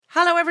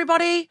Hello,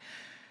 everybody.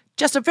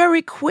 Just a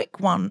very quick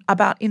one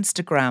about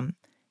Instagram.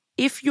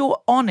 If you're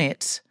on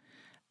it,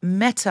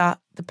 Meta,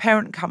 the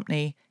parent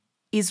company,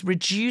 is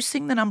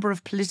reducing the number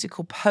of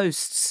political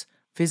posts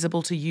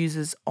visible to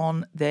users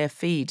on their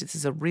feed. This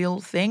is a real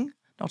thing,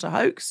 not a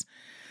hoax.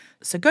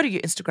 So go to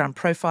your Instagram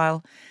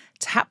profile,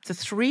 tap the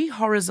 3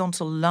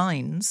 horizontal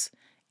lines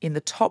in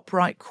the top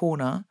right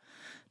corner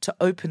to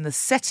open the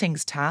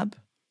Settings tab,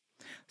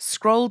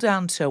 scroll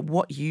down to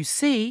What You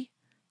See,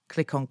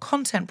 click on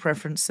Content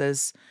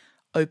Preferences,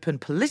 open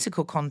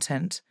Political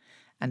Content,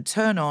 and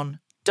turn on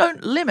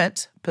Don't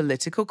Limit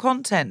Political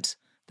Content.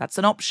 That's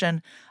an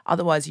option.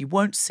 Otherwise, you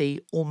won't see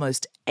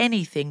almost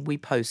anything we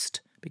post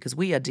because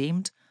we are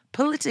deemed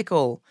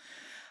political.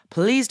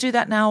 Please do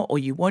that now, or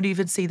you won't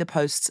even see the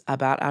posts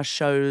about our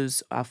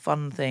shows, our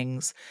fun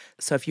things.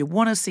 So if you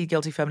want to see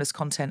Guilty Feminist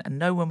content and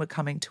know when we're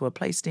coming to a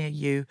place near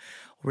you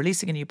or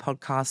releasing a new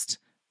podcast,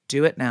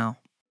 do it now.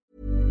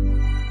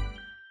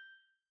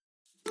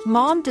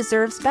 Mom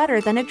deserves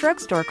better than a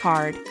drugstore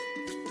card.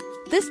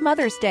 This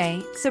Mother's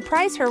Day,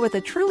 surprise her with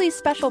a truly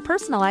special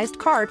personalized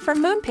card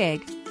from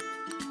Moonpig.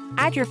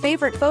 Add your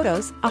favorite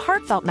photos, a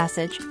heartfelt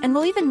message, and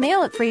we'll even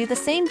mail it for you the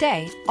same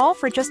day, all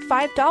for just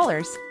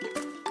 $5.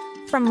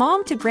 From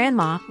mom to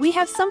grandma, we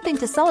have something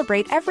to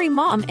celebrate every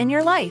mom in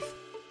your life.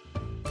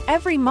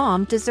 Every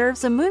mom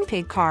deserves a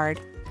Moonpig card.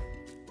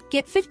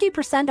 Get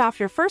 50% off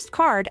your first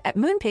card at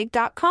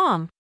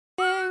moonpig.com.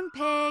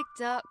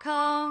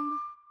 Moonpig.com.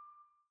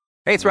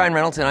 Hey, it's Ryan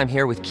Reynolds, and I'm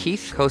here with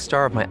Keith,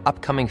 co-star of my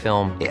upcoming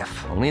film, If,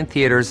 only in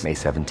theaters May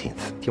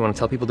 17th. Do you want to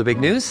tell people the big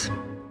news?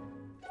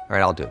 All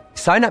right, I'll do it.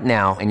 Sign up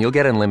now and you'll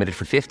get unlimited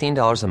for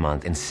 $15 a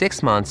month and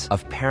 6 months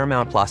of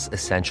Paramount Plus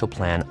Essential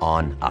Plan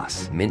on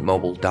us.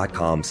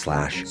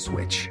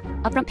 MintMobile.com/switch.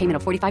 Upfront payment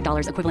of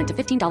 $45 equivalent to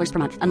 $15 per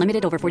month.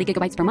 Unlimited over 40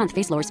 gigabytes per month.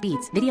 Face lower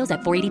speeds. Videos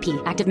at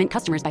 480p. Active Mint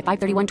customers by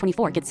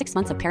 531.24 get 6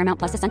 months of Paramount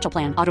Plus Essential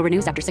Plan. Auto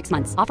renews after 6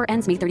 months. Offer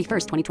ends May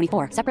 31st,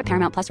 2024. Separate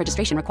Paramount Plus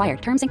registration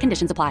required. Terms and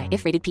conditions apply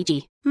if rated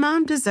PG.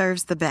 Mom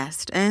deserves the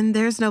best, and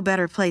there's no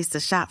better place to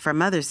shop for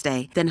Mother's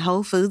Day than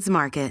Whole Foods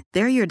Market.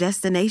 They're your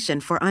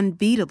destination for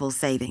unbeatable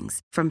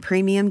savings. From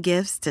premium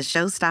gifts to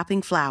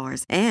show-stopping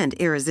flowers and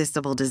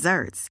irresistible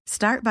desserts.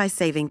 Start by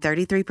saving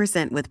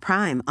 33% with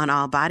Prime on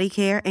all body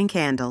care and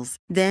candles.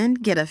 Then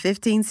get a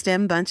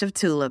 15-stem bunch of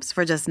tulips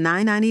for just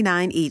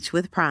 $9.99 each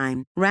with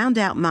Prime. Round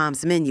out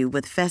Mom's menu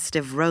with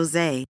festive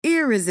rosé,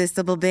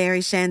 irresistible berry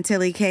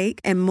chantilly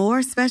cake, and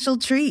more special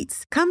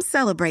treats. Come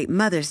celebrate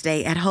Mother's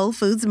Day at Whole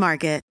Foods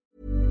Market.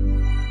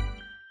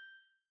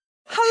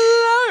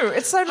 Hello,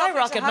 it's so lovely Hi,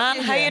 Rocket to have Man.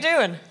 you How here. you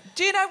doing?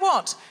 Do you know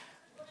what?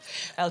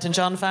 Elton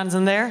John fans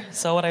in there.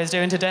 Saw what I was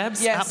doing to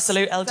Debs. Yes,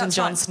 Absolute Elton that's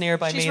John right. sneer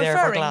by She's me there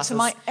for referring glasses. to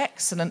my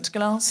excellent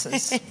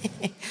glasses.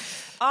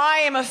 I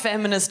am a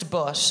feminist,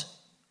 but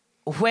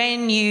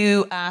when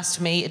you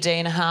asked me a day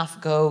and a half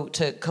ago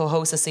to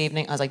co-host this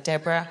evening, I was like,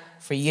 Deborah,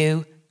 for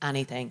you,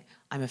 anything.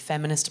 I'm a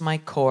feminist to my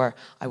core.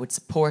 I would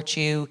support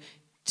you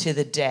to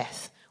the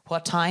death.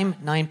 What time?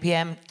 9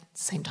 p.m.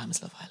 Same time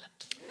as Love Island.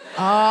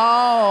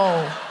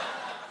 Oh,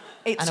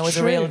 it's And it was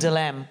true. a real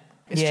dilemma.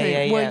 It's yeah, true.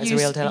 yeah, yeah. Well, It was a you-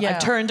 real dilemma. yeah.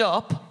 I've turned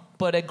up,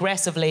 but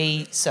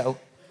aggressively so.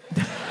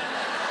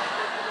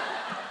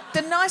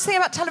 The nice thing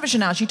about television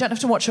now is you don't have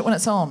to watch it when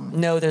it's on.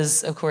 No,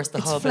 there's, of course, the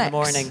It's hub flex. in the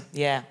morning.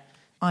 Yeah.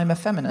 I'm a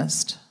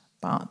feminist,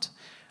 but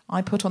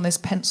I put on this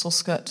pencil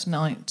skirt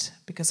tonight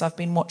because I've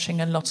been watching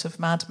a lot of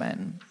Mad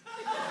Men.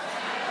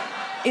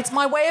 It's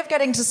my way of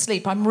getting to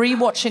sleep. I'm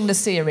rewatching the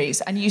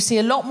series, and you see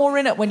a lot more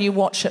in it when you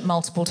watch it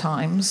multiple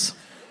times.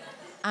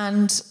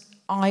 And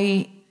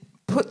I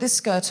put this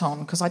skirt on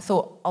because I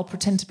thought I'll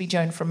pretend to be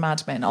Joan from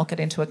Mad Men. I'll get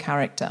into a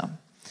character.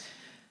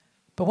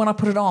 But when I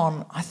put it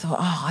on, I thought,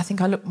 I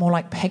think I looked more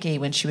like Peggy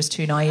when she was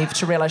too naive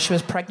to realise she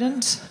was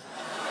pregnant.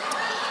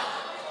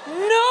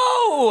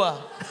 No!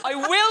 I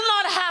will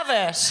not have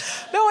it.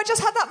 No, I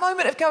just had that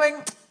moment of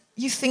going,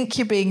 you think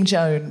you're being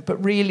Joan,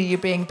 but really you're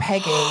being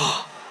Peggy.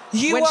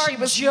 You when are she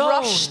was Joan.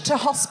 rushed to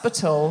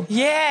hospital.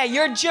 Yeah,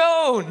 you're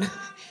Joan.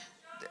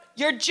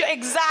 You're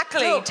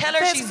exactly. Look, Tell her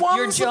there's you're one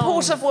Joan.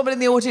 supportive woman in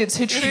the audience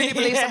who truly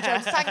believes I'm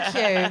Joan. Thank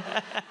you.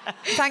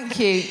 Thank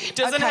you.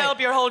 Doesn't Okay. help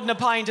you're holding a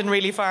pint and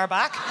really far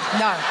back.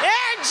 No.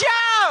 You're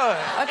Joan.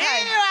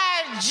 Okay. You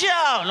are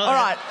Joan. All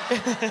right.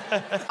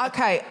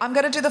 Okay, I'm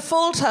going to do the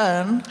full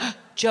turn.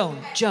 Joan,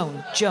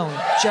 Joan, Joan,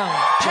 Joan,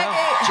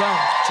 Peggy. Joan,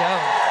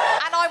 Joan.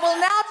 And I will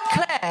now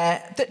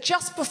declare that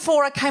just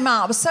before I came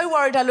out, I was so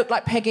worried I looked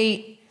like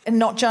Peggy and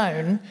not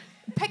Joan.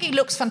 Peggy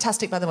looks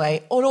fantastic, by the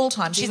way, at all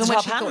times, She's even the when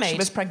top she thought she handmaid.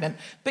 was pregnant.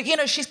 But, you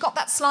know, she's got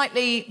that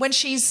slightly... When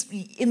she's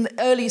in the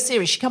early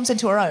series, she comes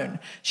into her own.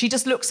 She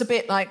just looks a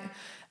bit like...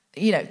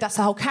 You know, that's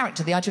the whole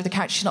character, the idea of the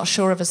character. She's not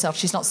sure of herself,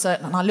 she's not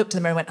certain. And I looked in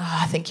the mirror and went,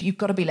 I think you've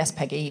got to be less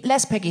Peggy.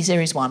 Less Peggy,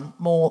 series 1,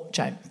 more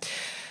Joan.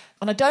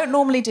 And I don't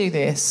normally do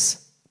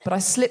this, but I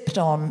slipped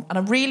on, and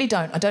I really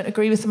don't. I don't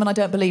agree with them and I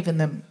don't believe in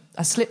them.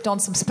 I slipped on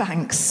some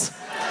Spanx.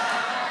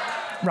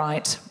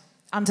 Right.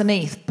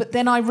 Underneath. But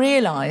then I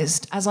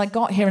realised, as I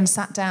got here and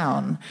sat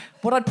down,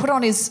 what I'd put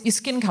on is your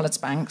skin-coloured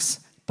Spanx,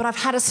 but I've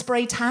had a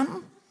spray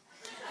tan.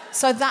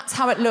 So that's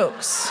how it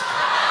looks.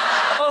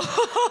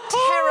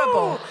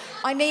 Terrible.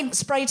 I need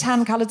spray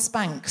tan coloured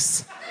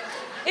Spanx.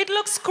 It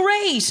looks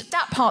great.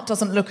 That part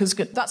doesn't look as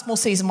good. That's more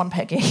season 1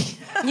 Peggy.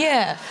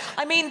 Yeah.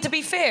 I mean, to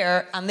be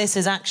fair, and this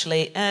is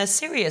actually a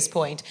serious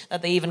point,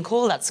 that they even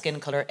call that skin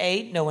colour.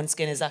 No one's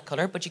skin is that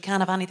colour, but you can't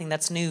have anything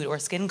that's nude or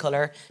skin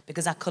colour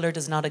because that colour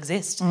does not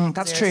exist.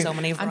 That's true. So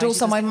many and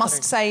also, I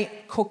must colours. say,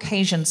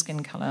 Caucasian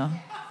skin colour.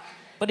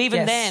 But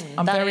even then...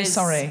 I'm very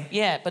sorry.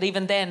 Yeah, but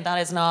even then, that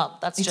is not...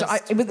 That's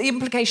just... The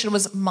implication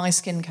was my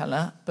skin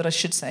colour, but I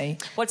should say...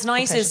 What's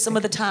nice is some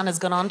of the tan has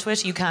gone onto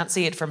it. You can't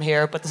see it from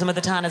here, but some of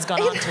the tan has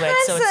gone onto it,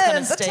 so it's kind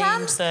of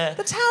stained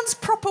the tan's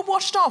proper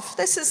washed off.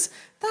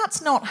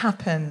 That's not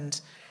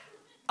happened.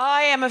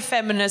 I am a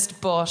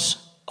feminist, but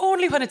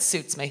only when it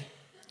suits me.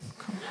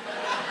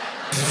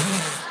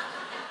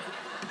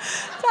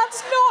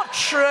 That's not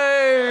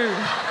true.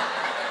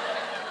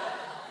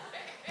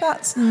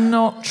 That's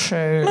not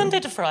true. Monday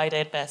to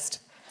Friday at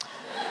best.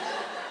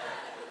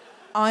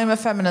 I'm a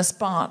feminist,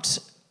 but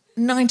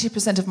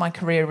 90% of my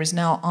career is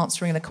now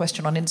answering the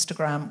question on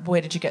Instagram, where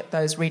did you get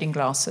those reading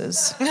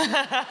glasses?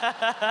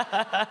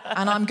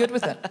 And I'm good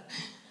with it.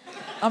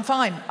 I'm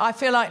fine. I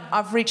feel like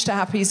I've reached a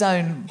happy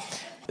zone.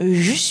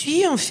 Je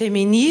suis un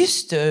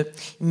féministe,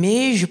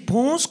 mais je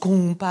pense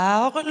qu'on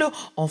parle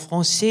en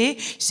français.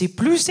 C'est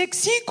plus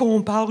sexy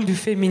qu'on parle du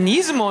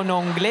féminisme en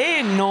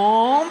anglais,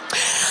 non?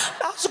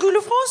 Parce que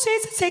le français,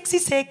 c'est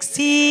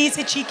sexy,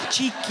 c'est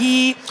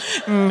cheeky.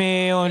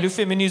 Mais le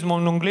féminisme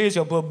en anglais, c'est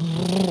un peu...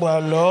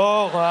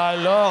 Alors,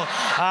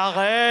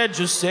 arrête,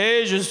 je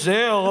sais.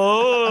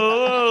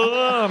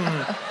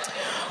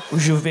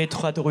 Je vais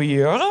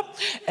traduire.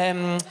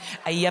 I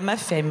am a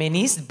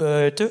feminist,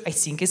 but I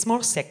think it's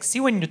more sexy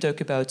when you talk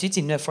about it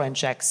in a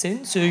French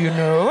accent, so you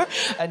know,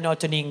 and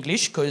not in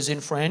English, because in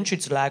French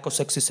it's like a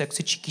sexy,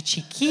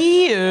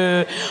 cheeky.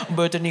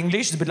 But in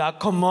English it's a bit like,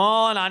 come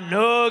on, I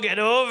know, get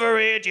over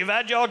it, you've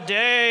had your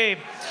day.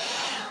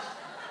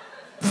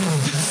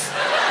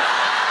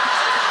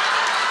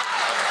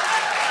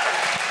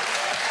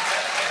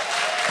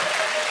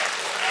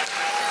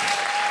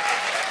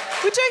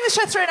 We're doing this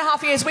show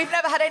 3.5 years. We've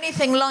never had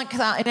anything like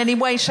that in any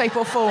way, shape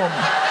or form.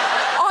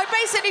 I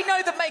basically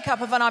know the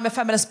makeup of an I'm a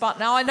feminist but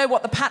now. I know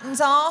what the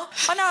patterns are.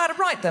 I know how to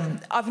write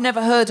them. I've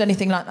never heard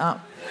anything like that.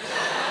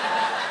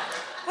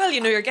 Well, you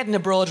know, you're getting a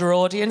broader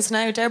audience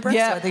now, Deborah,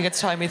 Yeah. so I think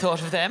it's time we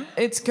thought of them.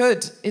 It's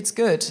good.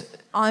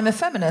 I'm a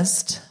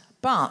feminist,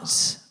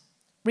 but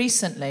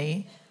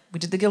recently we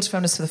did The Guilty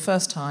Feminist for the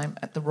first time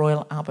at the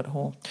Royal Albert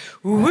Hall.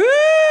 Woo!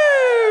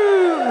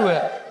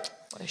 What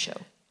a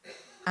show.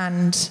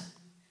 And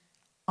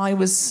I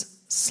was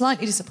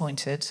slightly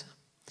disappointed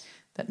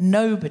that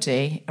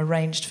nobody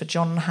arranged for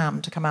John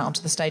Hamm to come out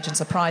onto the stage and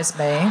surprise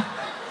me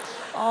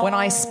when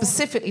I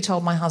specifically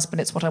told my husband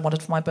it's what I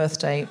wanted for my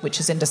birthday, which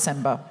is in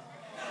December.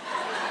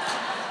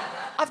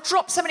 I've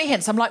dropped so many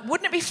hints. I'm like,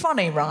 wouldn't it be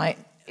funny, right,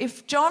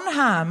 if John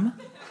Hamm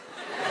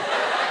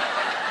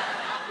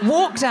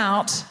walked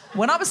out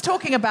when I was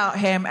talking about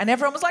him and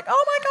everyone was like,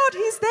 oh my God,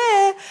 he's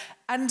there.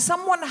 And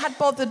someone had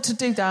bothered to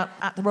do that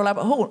at the Royal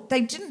Albert Hall. They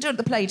didn't do it at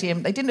the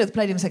Palladium. They didn't do it at the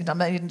Palladium the second time.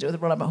 They didn't do it at the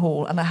Royal Albert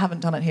Hall. And I haven't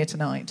done it here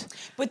tonight.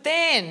 But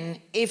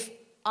then, if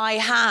I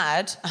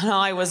had, and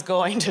I was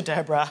going to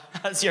Deborah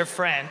as your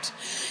friend,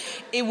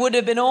 it would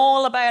have been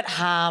all about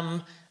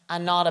ham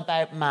and not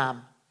about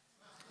ma'am.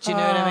 Do you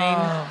know what I mean?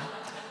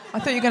 I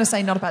thought you were going to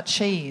say not about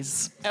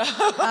cheese.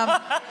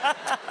 I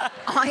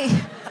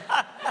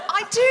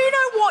do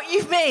know what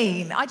you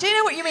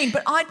mean.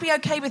 But I'd be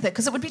okay with it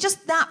because it would be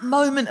just that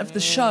moment of the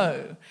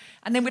show.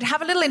 And then we'd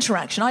have a little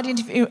interaction. I'd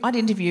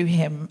interview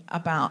him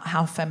about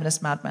how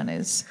feminist Madman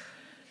is.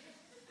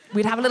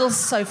 We'd have a little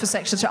sofa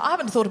section. I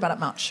haven't thought about it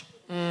much,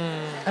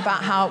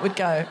 about how it would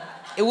go.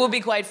 It would be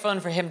quite fun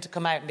for him to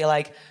come out and be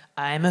like,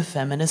 I'm a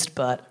feminist,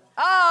 but...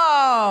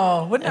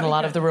 Oh, wouldn't it? In a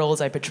lot of the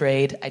roles I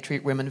portrayed, I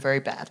treat women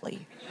very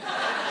badly.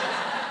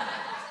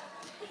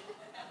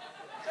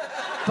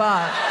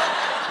 But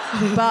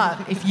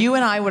if you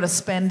and I were to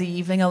spend the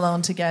evening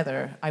alone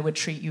together, I would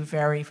treat you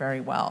very, very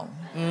well.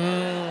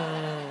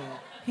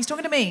 He's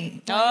talking to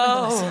me.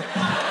 Oh.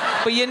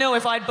 But you know,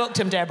 if I'd booked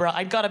him, Deborah,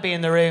 I'd got to be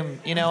in the room.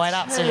 You know, I'd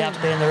absolutely have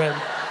to be in the room.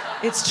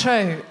 It's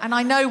true. And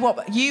I know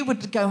what... You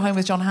would go home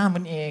with John Hamm,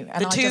 wouldn't you?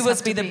 And the two of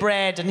us be the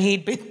bread and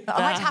he'd be the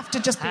I'd have to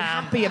just be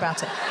ham. happy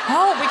about it.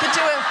 Oh, we could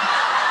do a...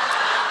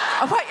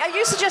 Oh, wait, are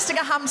you suggesting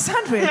a ham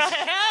sandwich?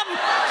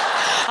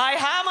 I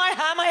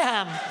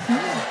ham.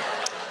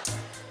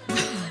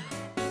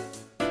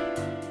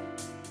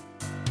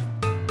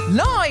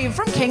 Live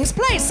from King's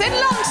Place in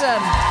London,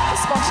 the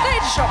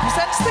Spontaneity Shop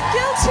presents The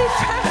Guilty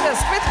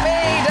Feminist with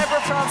me, Deborah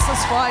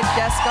Francis White,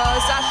 guest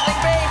host Aisling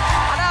B,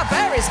 and our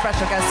very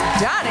special guest,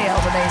 Danielle,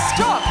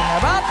 talking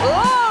about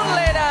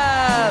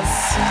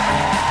loneliness.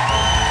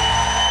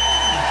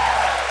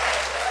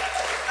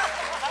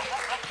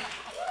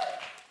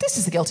 This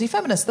is The Guilty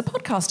Feminist, the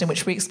podcast in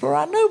which we explore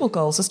our noble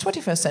goals as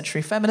 21st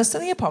century feminists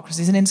and the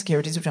hypocrisies and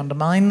insecurities which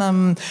undermine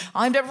them.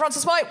 I'm Deborah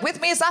Francis White,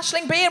 with me is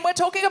Aisling B, and we're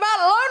talking about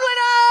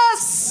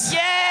loneliness! Yay!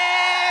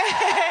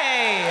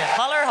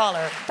 Holler, holler.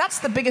 collar. That's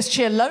the biggest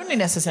cheer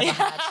loneliness has ever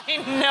had. I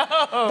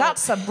know.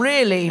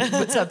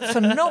 It's a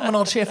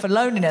phenomenal cheer for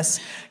loneliness.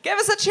 Give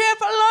us a cheer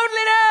for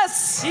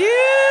loneliness.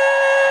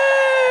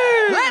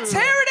 Let's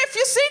hear it if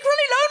you're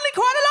secretly lonely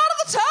quite a lot of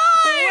the time.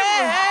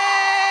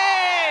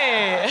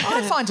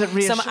 I find it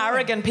reassuring. Some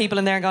arrogant people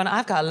in there going,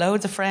 I've got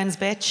loads of friends,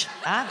 bitch.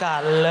 I've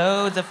got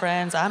loads of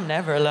friends. I'm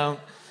never alone.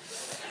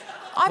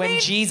 When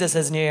Jesus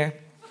is near.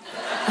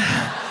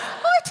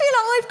 I feel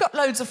like I've got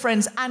loads of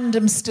friends and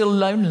am still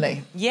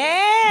lonely.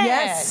 Yeah.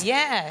 Yes.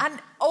 Yeah. And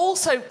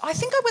also, I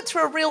think I went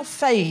through a real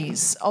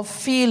phase of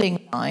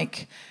feeling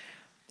like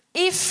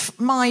if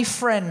my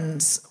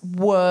friends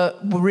were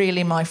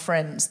really my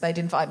friends, they'd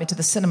invite me to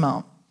the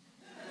cinema.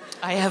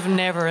 I have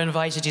never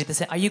invited you to the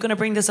cinema. Are you going to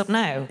bring this up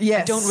now?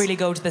 Yes. I don't really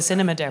go to the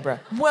cinema, Deborah.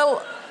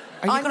 Well,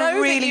 Are you going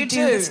to really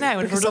do this now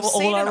in front of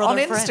all our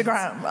other friends? On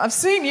Instagram. I've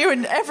seen you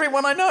and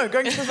everyone I know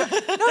going to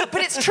the... No,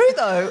 but it's true,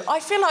 though. I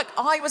feel like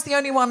I was the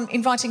only one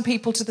inviting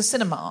people to the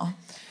cinema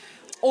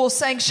or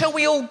saying, shall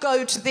we all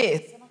go to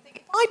this? And I think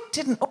if I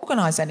didn't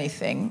organise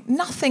anything,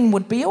 nothing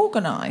would be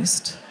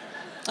organised.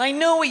 I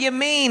know what you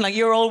mean. Like,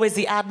 you're always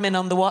the admin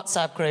on the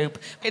WhatsApp group.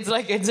 It's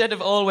like, instead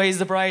of always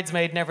the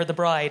bridesmaid, never the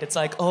bride, it's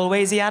like,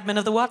 always the admin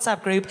of the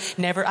WhatsApp group,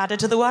 never added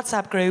to the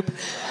WhatsApp group.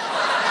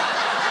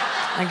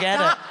 I get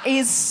That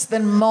is the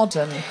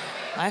modern.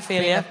 I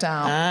feel you.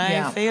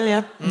 I feel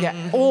you.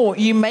 Yeah. Or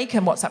you make a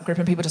WhatsApp group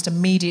and people just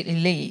immediately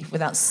leave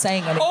without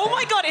saying anything. Oh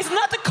my God, isn't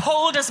that the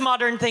coldest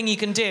modern thing you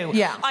can do?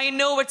 Yeah. I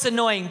know it's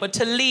annoying, but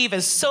to leave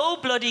is so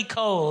bloody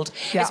cold.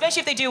 Yeah.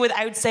 Especially if they do it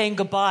without saying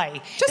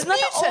goodbye. Just mute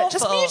it.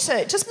 Just mute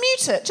it. Just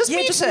mute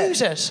it. Just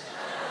mute it.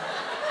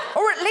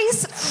 Or at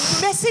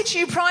least message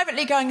you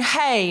privately going,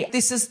 hey,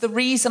 this is the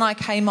reason I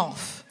came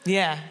off.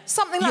 Yeah.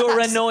 Something like You're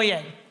that.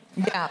 annoying.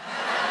 Yeah.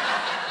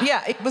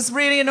 Yeah, it was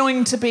really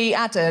annoying to be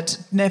added.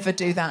 Never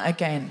do that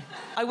again.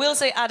 I will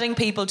say adding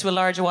people to a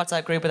larger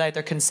WhatsApp group without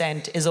their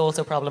consent is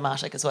also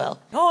problematic as well.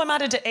 Oh, I'm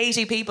added to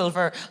 80 people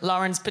for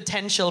Lauren's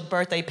potential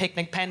birthday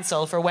picnic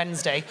pencil for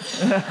Wednesday.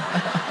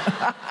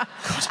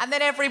 And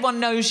then everyone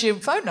knows your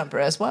phone number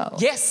as well.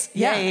 Yes.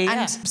 Yeah.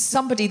 And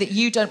somebody that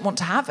you don't want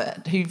to have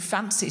it, who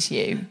fancies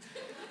you.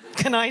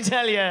 Can I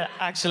tell you,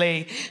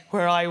 actually,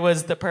 where I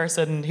was the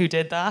person who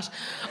did that?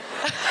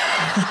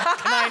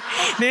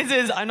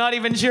 I'm not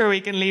even sure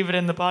we can leave it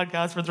in the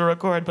podcast for the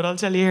record, but I'll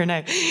tell you here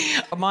now.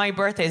 My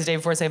birthday is the day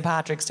before St.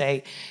 Patrick's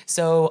Day,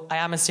 so I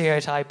am a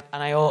stereotype,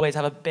 and I always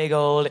have a big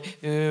old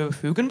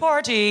fucking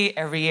party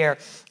every year.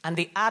 And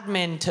the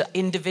admin to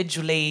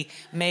individually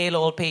mail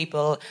all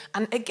people,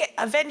 and again,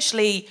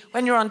 eventually,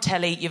 when you're on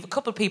telly, you have a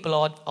couple of people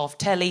off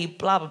telly,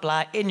 blah, blah,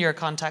 blah, in your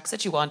contacts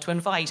that you want to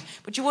invite,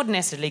 but you wouldn't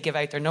necessarily give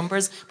out their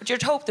numbers, but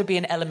you'd hope there'd be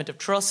an element of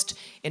trust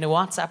in a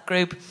WhatsApp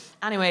group.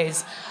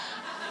 Anyways,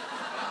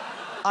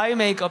 I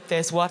make up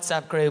this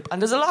WhatsApp group,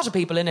 and there's a lot of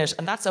people in it,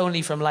 and that's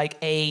only from like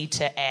A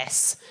to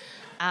S.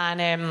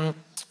 And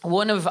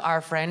one of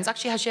our friends,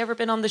 actually, has she ever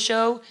been on the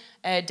show?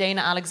 Dana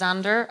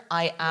Alexander.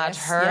 I add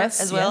her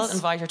as well,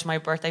 invite her to my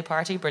birthday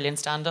party, brilliant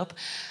stand-up.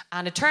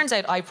 And it turns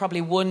out I probably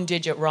one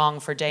digit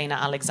wrong for Dana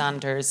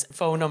Alexander's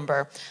phone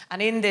number.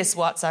 And in this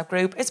WhatsApp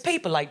group, it's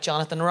people like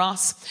Jonathan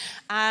Ross.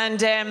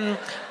 And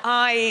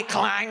I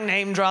clang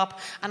name drop,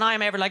 and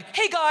I'm ever like,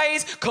 hey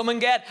guys, come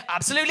and get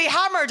absolutely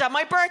hammered at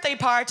my birthday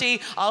party.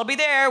 I'll be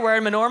there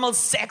wearing my normal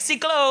sexy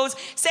clothes.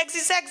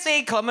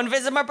 Sexy, come and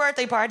visit my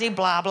birthday party,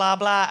 blah, blah,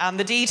 blah, and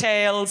the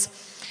details.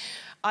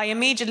 I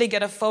immediately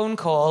get a phone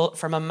call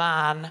from a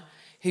man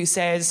who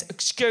says,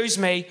 excuse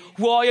me,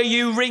 why are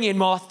you ringing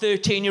my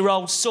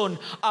 13-year-old son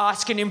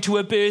asking him to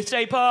a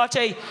birthday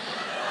party?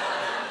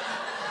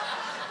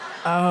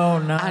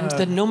 Oh, no. And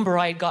the number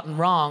I'd gotten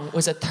wrong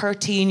was a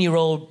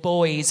 13-year-old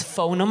boy's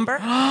phone number.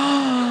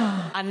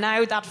 And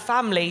now that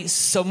family,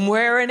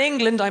 somewhere in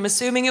England, I'm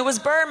assuming it was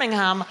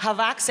Birmingham,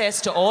 have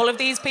access to all of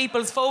these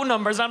people's phone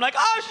numbers. And I'm like,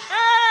 oh,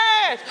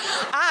 shit!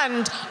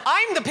 And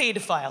I'm the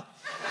paedophile.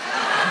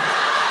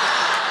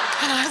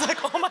 And I was like,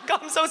 oh my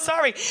God, I'm so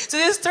sorry. So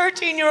this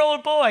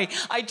 13-year-old boy,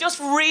 I just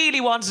really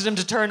wanted him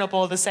to turn up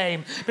all the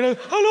same. Be like,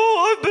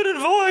 hello, I've been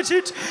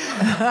invited to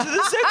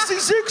the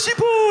sexy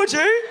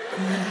party.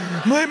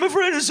 My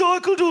friend has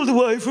cycled all the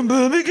way from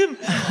Birmingham.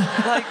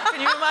 Like,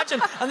 can you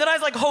imagine? And then I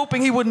was like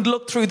hoping he wouldn't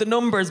look through the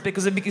numbers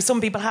because some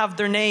people have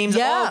their names.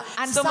 Yeah.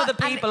 And some of the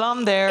people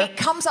on there. It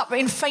comes up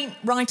in faint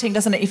writing,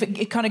 doesn't it? If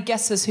it kind of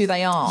guesses who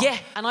they are. Yeah,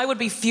 and I would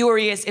be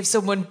furious if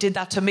someone did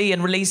that to me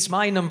and released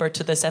my number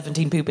to the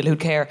 17 people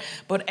who'd care.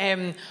 But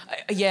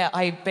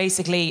I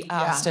basically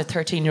asked a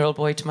 13-year-old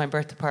boy to my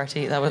birthday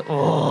party. That was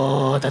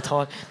the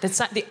thought,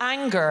 the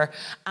anger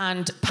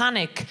and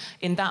panic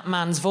in that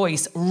man's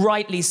voice,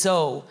 rightly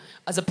so,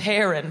 as a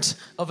parent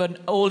of an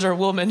older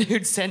woman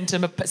who'd sent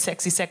him a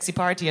sexy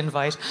party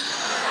invite.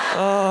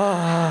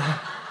 And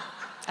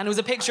it was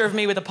a picture of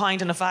me with a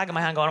pint and a fag in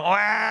my hand, going,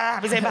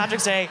 Happy St.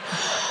 Patrick's Day.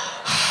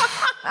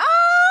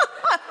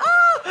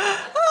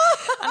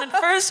 And at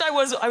first I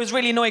was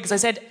really annoyed because I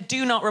said,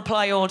 do not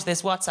reply all to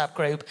this WhatsApp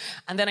group.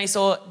 And then I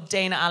saw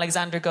Dana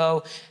Alexander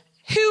go,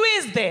 who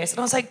is this? And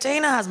I was like,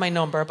 Dana has my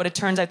number, but it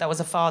turns out that was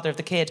the father of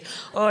the kid.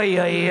 Oi,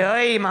 oi,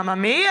 oi, mamma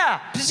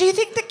mia. Do you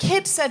think the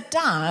kid said,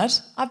 Dad,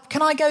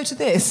 can I go to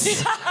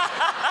this?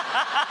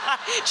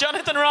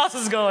 Jonathan Ross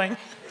is going.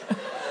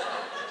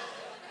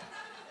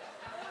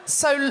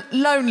 So,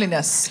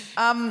 loneliness.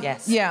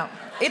 Yes. Yeah.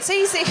 It's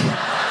easy.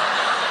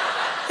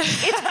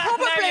 It's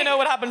probably... Now you know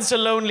what happens to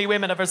lonely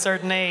women of a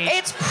certain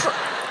age.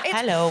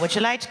 Hello, would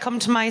you like to come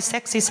to my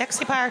sexy,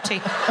 sexy party?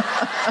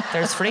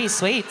 There's free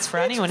sweets for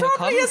anyone who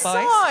comes, boys. It's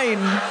probably a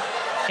sign.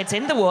 It's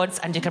in the woods,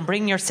 and you can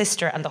bring your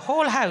sister, and the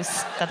whole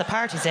house that the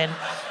party's in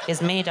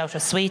is made out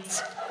of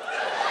sweets.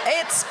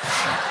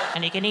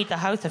 And you can eat the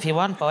house if you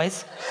want,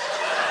 boys.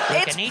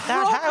 You can eat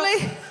that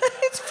house.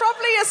 It's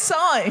probably a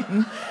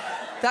sign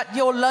that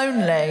you're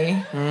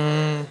lonely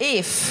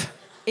if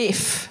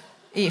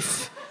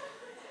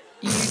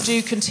you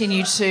do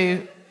continue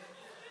to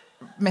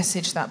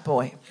message that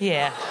boy.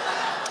 Yeah.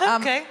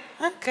 Okay.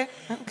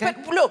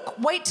 But look,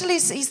 wait till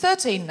he's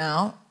 13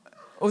 now.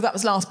 Oh, that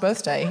was last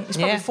birthday. He's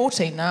probably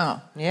 14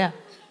 now. Yeah.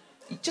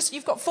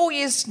 You've got 4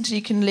 years until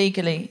you can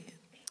legally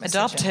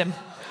adopt him.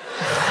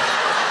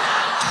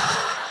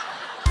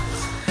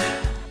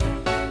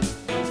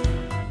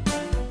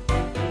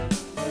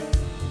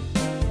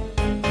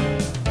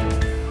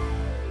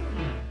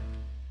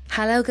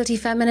 Hello, Guilty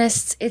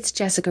Feminists. It's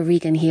Jessica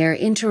Regan here,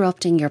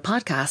 interrupting your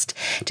podcast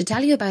to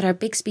tell you about our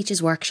Big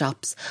Speeches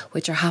workshops,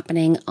 which are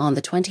happening on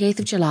the 28th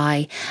of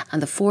July and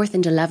the 4th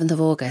and 11th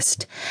of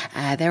August.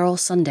 They're all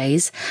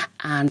Sundays,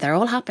 and they're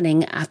all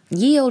happening at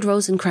Ye Old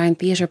Rose and Crown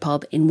Theatre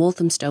Pub in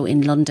Walthamstow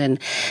in London.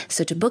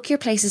 So to book your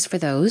places for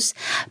those,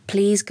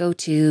 please go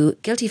to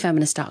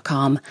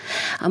guiltyfeminist.com.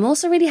 I'm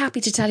also really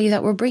happy to tell you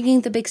that we're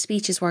bringing the Big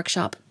Speeches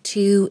workshop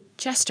to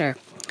Chester.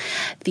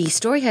 The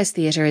Storyhouse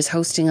Theatre is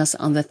hosting us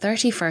on the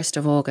 31st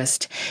of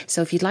August,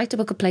 so if you'd like to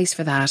book a place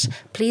for that,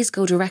 please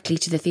go directly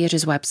to the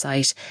theatre's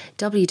website,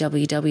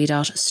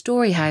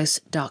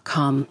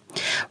 www.storyhouse.com.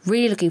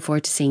 Really looking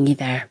forward to seeing you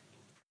there.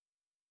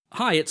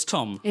 Hi, it's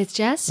Tom. It's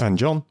Jess. And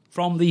John.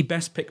 From the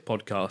Best Pick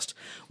podcast.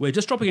 We're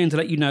just dropping in to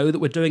let you know that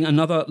we're doing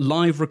another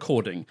live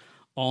recording.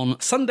 On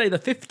Sunday the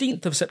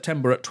 15th of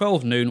September at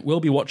 12 noon, we'll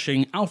be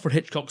watching Alfred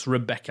Hitchcock's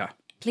Rebecca.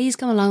 Please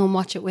come along and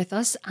watch it with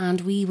us,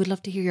 and we would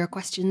love to hear your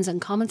questions and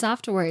comments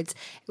afterwards.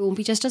 It won't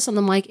be just us on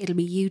the mic, it'll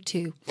be you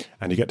too.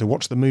 And you get to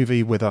watch the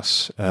movie with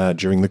us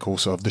during the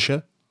course of the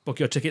show.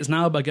 Book your tickets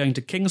now by going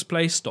to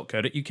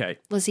kingsplace.co.uk.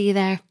 We'll see you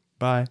there.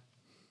 Bye.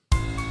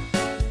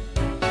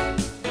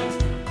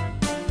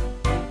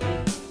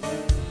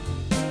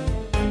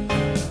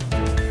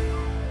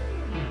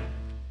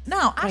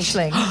 Now,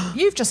 Aisling,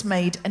 you've just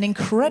made an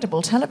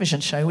incredible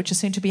television show which is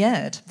soon to be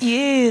aired.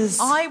 Yes.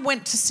 I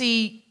went to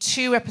see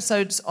 2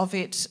 episodes of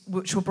it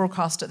which were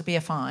broadcast at the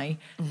BFI,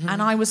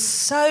 and I was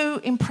so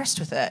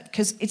impressed with it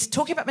because it's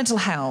talking about mental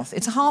health.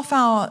 It's a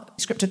half-hour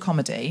scripted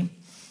comedy,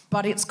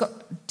 but it's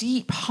got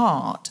deep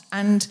heart,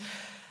 and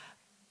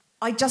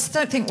I just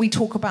don't think we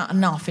talk about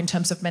enough in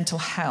terms of mental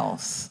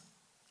health.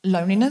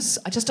 Loneliness,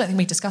 I just don't think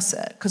we discuss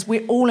it because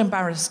we're all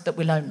embarrassed that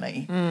we're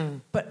lonely.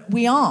 But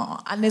we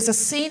are. And there's a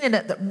scene in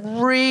it that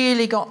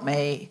really got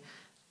me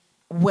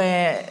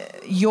where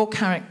your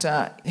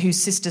character,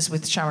 who's sisters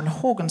with Sharon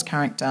Horgan's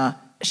character,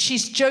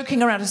 she's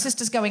joking around. Her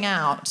sister's going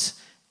out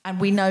and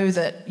we know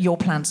that your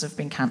plans have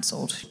been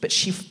cancelled. But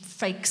she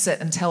fakes it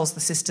and tells the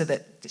sister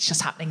that it's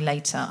just happening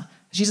later.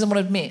 She doesn't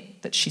want to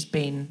admit that she's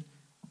been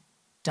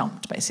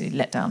dumped, basically,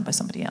 let down by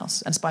somebody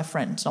else. And it's by a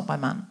friend, not by a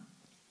man.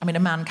 I mean, a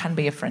man can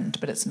be a friend,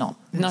 but it's not.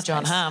 Not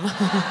John Hamm.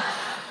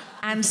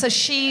 And so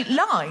she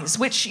lies,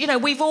 which, you know,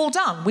 we've all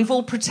done. We've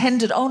all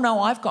pretended, oh, no,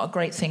 I've got a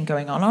great thing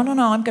going on. Oh,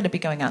 no, I'm going to be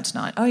going out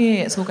tonight. Oh,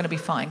 yeah, it's all going to be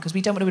fine, because we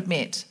don't want to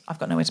admit I've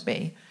got nowhere to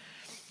be.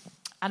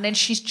 And then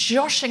she's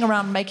joshing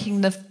around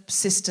making the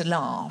sister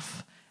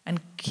laugh and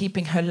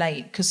keeping her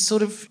late, because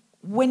sort of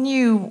when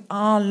you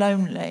are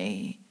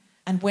lonely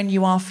and when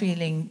you are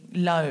feeling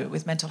low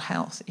with mental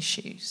health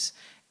issues,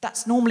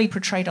 that's normally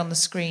portrayed on the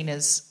screen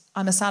as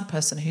I'm a sad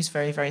person who's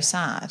very, very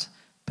sad.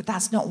 But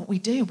that's not what we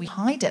do. We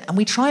hide it. And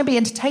we try and be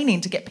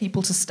entertaining to get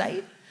people to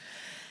stay.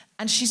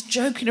 And she's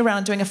joking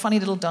around, doing a funny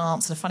little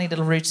dance and a funny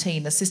little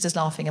routine. The sister's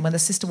laughing. And when the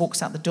sister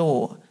walks out the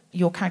door,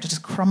 your character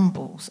just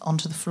crumbles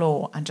onto the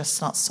floor and just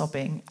starts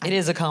sobbing. And it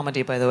is a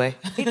comedy, by the way.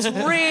 It's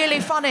really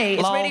funny.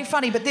 It's really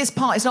funny. But this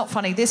part is not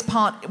funny. This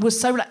part was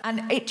so...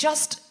 And it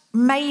just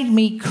made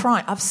me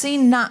cry. I've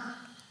seen that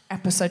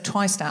episode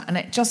twice now. And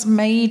it just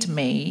made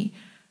me...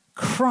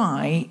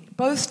 cry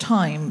both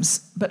times,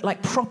 but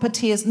like proper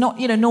tears. Not,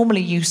 you know, normally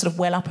you sort of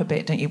well up a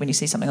bit, don't you, when you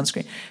see something on the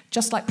screen?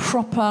 Just like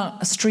proper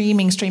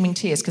streaming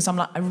tears, because I'm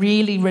like, I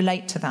really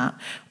relate to that,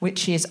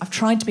 which is I've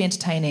tried to be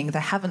entertaining, they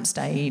haven't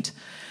stayed.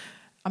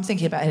 I'm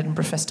thinking about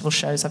Edinburgh Festival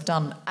shows I've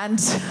done, and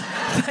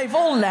they've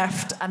all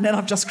left, and then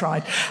I've just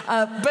cried.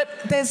 But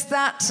there's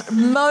that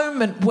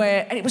moment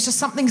where, and it was just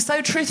something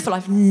so truthful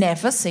I've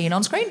never seen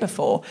on screen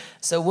before.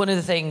 So one of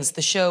the things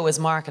the show is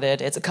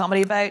marketed, it's a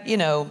comedy about,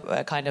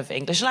 a kind of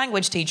English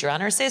language teacher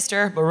and her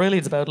sister, but really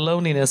it's about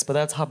loneliness, but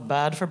that's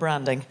bad for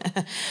branding.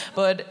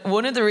 But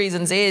one of the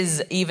reasons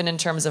is, even in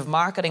terms of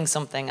marketing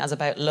something as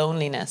about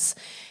loneliness,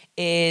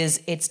 is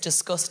it's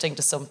disgusting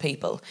to some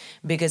people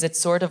because it's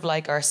sort of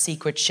like our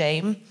secret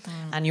shame.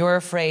 And you're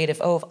afraid if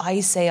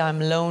I say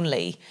I'm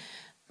lonely,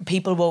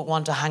 people won't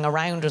want to hang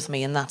around with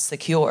me, and that's the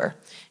cure.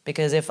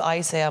 Because if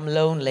I say I'm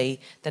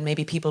lonely, then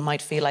maybe people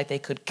might feel like they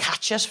could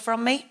catch it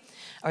from me,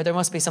 or there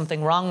must be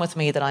something wrong with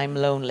me that I'm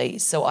lonely,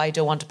 so I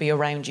don't want to be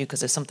around you because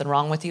there's something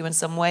wrong with you in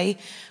some way.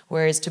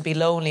 Whereas to be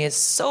lonely is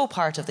so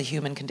part of the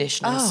human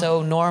condition and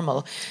so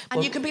normal.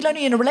 And you can be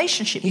lonely in a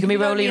relationship. You can be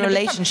lonely in a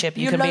relationship.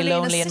 You can be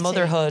lonely in city.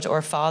 Motherhood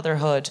or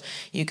fatherhood.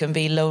 You can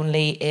be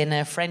lonely in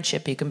a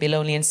friendship. You can be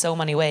lonely in so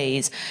many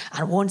ways.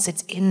 And once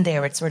it's in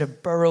there, it sort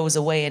of burrows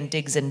away and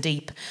digs in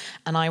deep.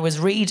 And I was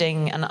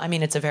reading, and I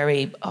mean, it's a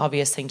very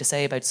obvious thing to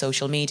say about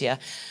social media,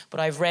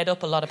 but I've read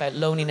up a lot about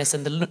loneliness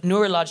and the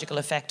neurological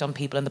effect on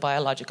people and the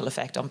biological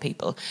effect on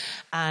people.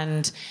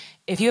 And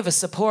if you have a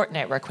support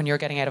network when you're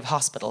getting out of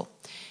hospital,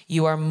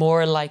 you are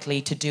more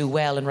likely to do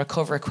well and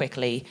recover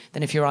quickly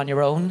than if you're on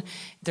your own.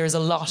 There's a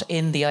lot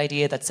in the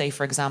idea that, say,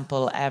 for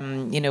example,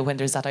 when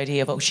there's that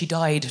idea of, she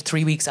died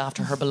 3 weeks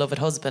after her beloved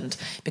husband,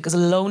 because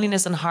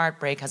loneliness and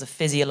heartbreak has a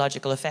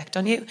physiological effect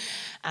on you.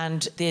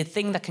 And the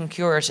thing that can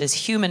cure it is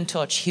human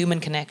touch,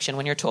 human connection,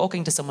 when you're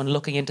talking to someone,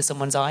 looking into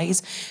someone's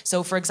eyes.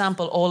 So, for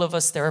example, all of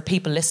us, there are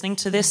people listening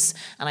to this,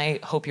 and I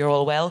hope you're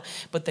all well,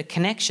 but the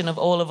connection of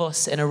all of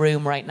us in a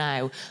room right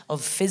now,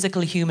 of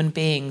physical human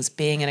beings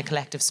being in a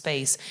collective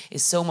space,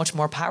 is so much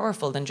more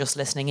powerful than just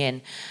listening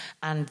in.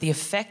 And the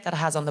effect that it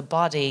has on the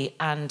body,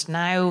 and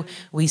now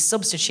we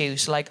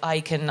substitute,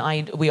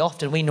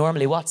 we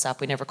normally WhatsApp,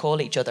 we never call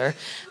each other,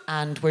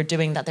 and we're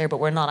doing that there, but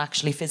we're not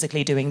actually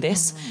physically doing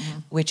this,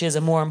 which is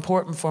a more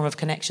important form of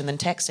connection than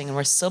texting, and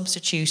we're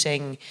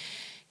substituting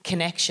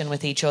connection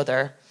with each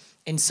other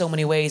in so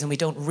many ways, and we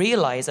don't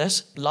realise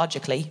it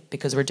logically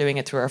because we're doing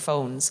it through our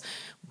phones,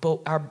 but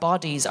our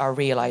bodies are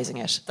realising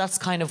it. That's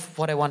kind of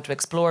what I want to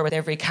explore with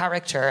every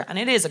character, and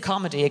it is a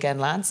comedy again,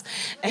 lads.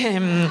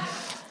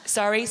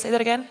 Sorry, say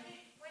that again?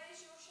 When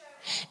is your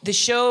show? The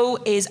show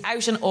is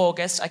out in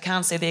August. I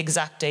can't say the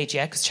exact date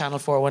yet because Channel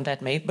 4 won't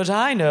let me, but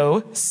I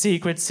know.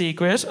 Secret.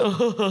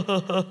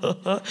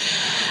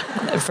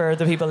 For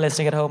the people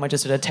listening at home, I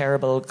just did a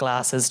terrible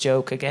glasses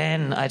joke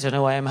again. I don't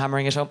know why I'm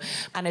hammering it home.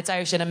 And it's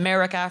out in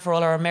America. For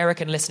all our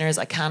American listeners,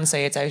 I can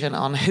say it's out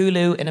on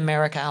Hulu in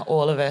America,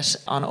 all of it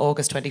on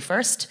August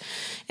 21st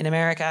in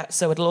America.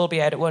 So it'll all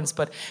be out at once.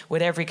 But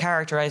with every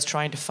character, I was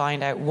trying to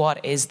find out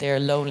what is their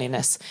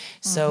loneliness.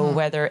 So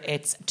whether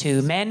it's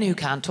two men who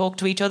can't talk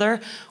to each other,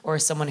 or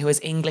someone who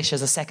has English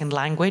as a second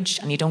language,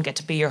 and you don't get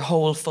to be your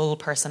whole full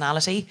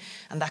personality,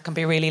 and that can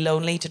be really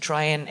lonely to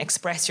try and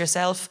express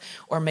yourself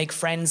or make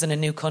friends in a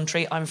new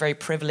country. I'm very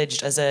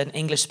privileged as an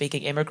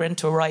English-speaking immigrant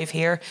to arrive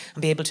here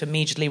and be able to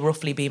immediately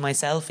roughly be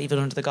myself, even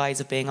under the guise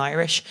of being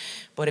Irish.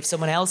 But if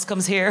someone else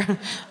comes here,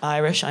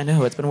 Irish, I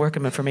know it's been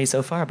working for me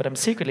so far, but I'm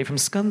secretly from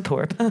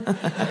Scunthorpe.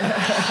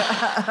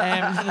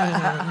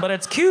 But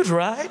it's cute,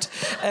 right?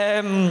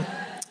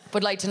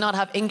 But to not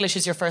have English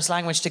as your first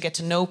language, to get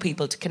to know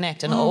people, to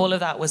connect, and all of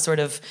that was sort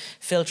of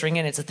filtering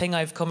in. It's a thing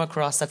I've come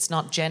across that's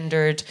not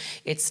gendered,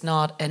 it's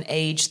not an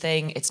age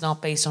thing, it's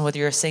not based on whether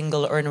you're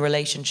single or in a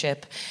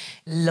relationship.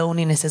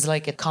 Loneliness is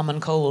like a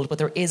common cold, but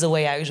there is a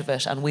way out of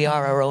it, and we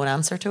are our own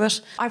answer to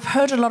it. I've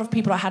heard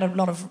I had a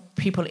lot of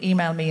people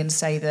email me and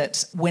say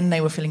that when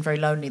they were feeling very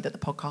lonely, that the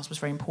podcast was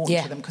very important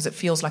to them because it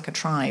feels like a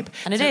tribe.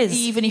 And it is.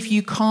 Even if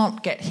you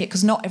can't get here,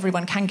 because not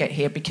everyone can get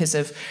here because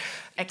of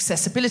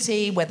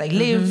accessibility, where they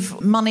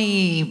live,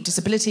 money,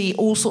 disability,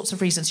 all sorts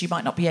of reasons you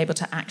might not be able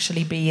to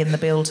actually be in the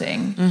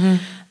building.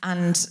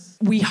 And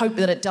we hope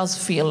that it does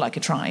feel like a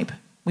tribe.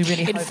 We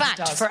really hope it does. In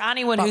fact, for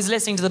anyone who's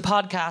listening to the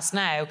podcast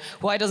now,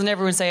 why doesn't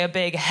everyone say a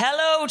big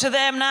hello to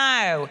them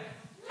now?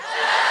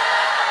 Hello!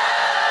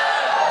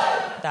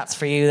 That's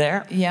for you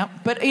there. Yeah,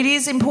 but it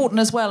is important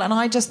as well. And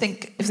I just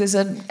think if there's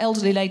an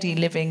elderly lady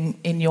living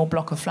in your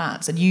block of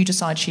flats and you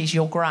decide she's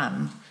your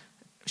gran,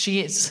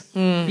 she is.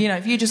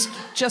 If you just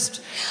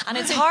and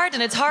it's hard to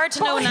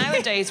know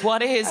nowadays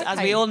what is, as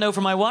we all know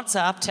from my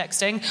WhatsApp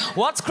texting,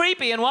 what's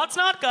creepy and what's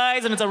not,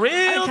 guys, and it's a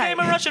real game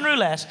of Russian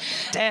roulette.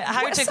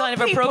 How to kind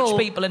of approach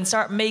people and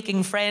start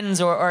making friends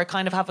or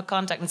kind of have a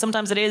contact. And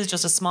sometimes it is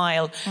just a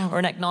smile or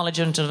an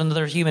acknowledgement of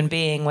another human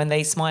being when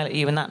they smile at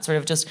you, and that sort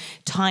of just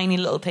tiny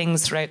little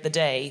things throughout the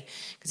day,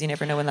 because you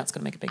never know when that's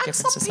going to make a big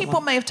difference to someone. Some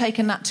people may have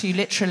taken that too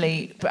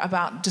literally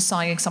about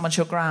deciding someone's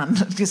your gran,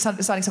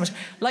 deciding someone's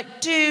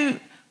do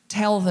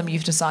tell them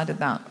you've decided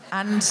that.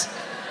 And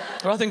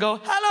rather than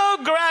go,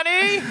 hello,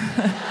 Granny.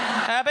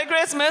 Happy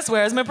Christmas.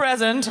 Where's my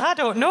present? I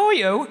don't know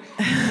you.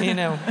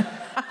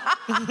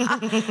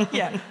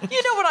 Yeah,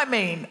 you know what I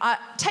mean.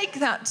 Take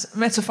that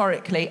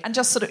metaphorically and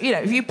just sort of,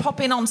 if you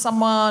pop in on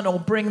someone or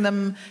bring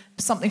them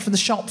something from the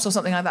shops or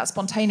something like that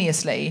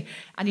spontaneously,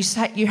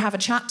 and you have a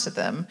chat to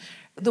them,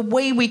 the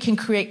way we can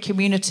create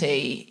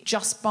community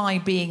just by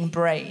being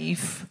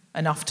brave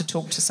enough to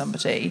talk to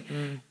somebody,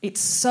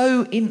 it's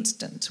so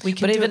instant. We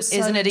can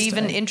isn't it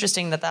even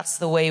interesting that that's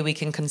the way we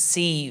can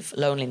conceive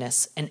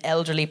loneliness, an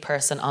elderly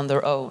person on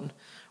their own,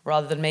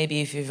 rather than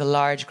maybe if you have a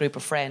large group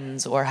of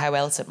friends or how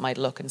else it might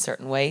look in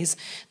certain ways.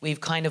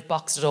 We've kind of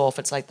boxed it off.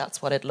 It's like,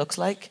 that's what it looks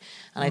like.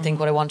 And I think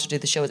what I want to do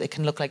the show is it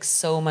can look like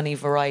so many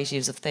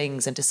varieties of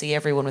things, and to see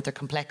everyone with their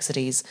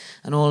complexities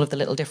and all of the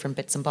little different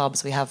bits and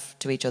bobs we have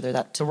to each other,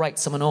 that to write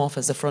someone off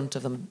as the front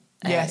of them,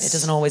 yes. It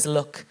doesn't always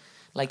look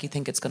like you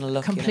think it's going to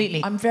look.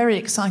 Completely. I'm very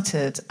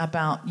excited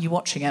about you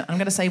watching it. I'm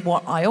going to say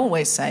what I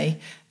always say,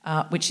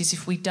 which is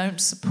if we don't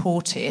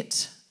support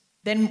it,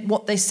 then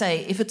what they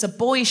say, if it's a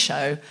boy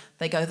show,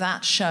 they go,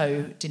 that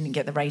show didn't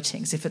get the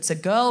ratings. If it's a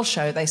girl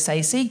show, they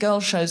say, see, girl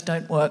shows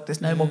don't work.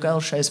 There's no more girl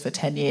shows for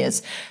 10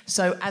 years.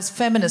 So as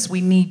feminists, we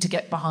need to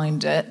get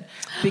behind it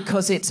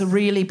because it's a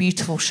really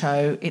beautiful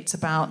show. It's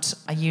about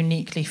a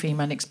uniquely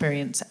female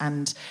experience,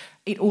 and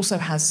it also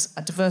has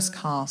a diverse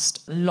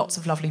cast, lots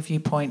of lovely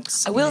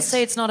viewpoints. I will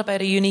say it's not about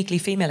a uniquely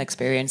female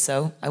experience,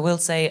 though. I will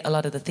say a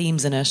lot of the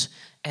themes in it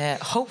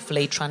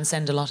hopefully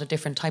transcend a lot of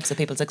different types of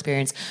people's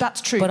experience.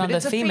 That's true. But on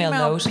the female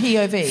note,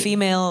 POV.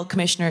 Female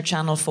Commissioner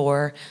Channel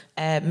 4,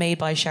 made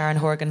by Sharon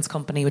Horgan's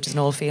company, which is an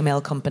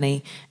all-female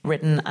company,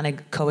 written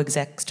and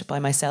co-executed by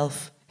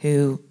myself,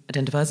 who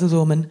identifies as a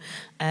woman,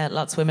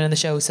 lots of women in the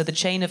show. So the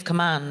chain of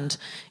command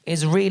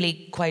is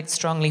really quite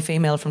strongly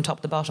female from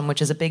top to bottom,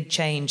 which is a big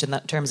change in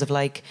that terms of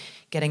like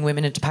getting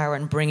women into power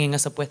and bringing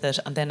us up with it,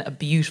 and then a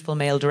beautiful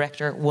male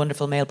director,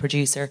 wonderful male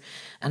producer,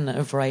 and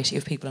a variety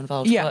of people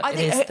involved. Yeah, but I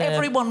think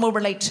everyone will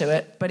relate to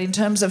it, but in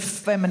terms of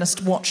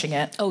feminists watching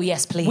it... Oh,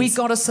 yes, please. We've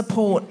got to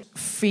support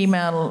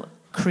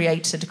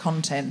female-created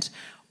content.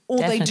 Or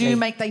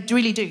Definitely. they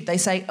really do. They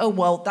say, oh,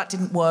 well, that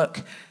didn't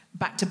work,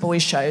 back to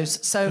boys'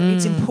 shows. So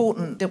it's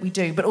important that we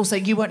do. But also,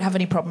 you won't have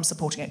any problem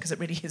supporting it because it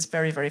really is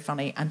very, very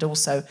funny and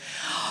also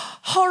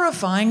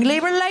horrifyingly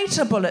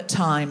relatable at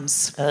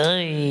times.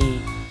 Hey.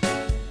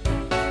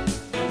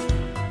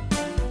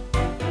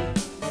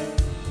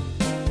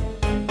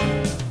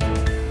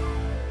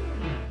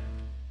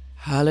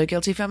 Hello,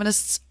 Guilty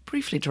Feminists.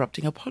 Briefly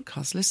interrupting our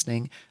podcast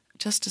listening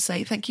just to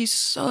say thank you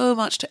so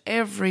much to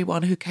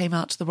everyone who came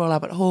out to the Royal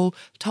Albert Hall,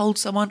 told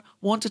someone,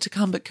 wanted to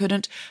come but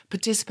couldn't,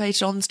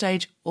 participated on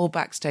stage or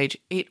backstage.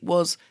 It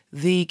was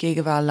the gig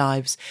of our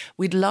lives.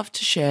 We'd love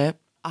to share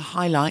our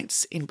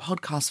highlights in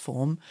podcast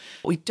form.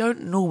 We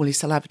don't normally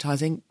sell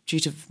advertising due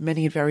to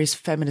many and various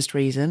feminist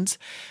reasons,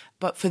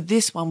 but for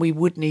this one, we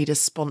would need a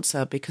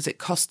sponsor because it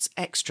costs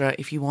extra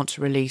if you want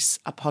to release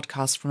a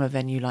podcast from a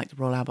venue like the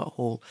Royal Albert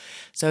Hall.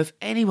 So if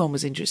anyone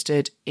was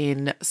interested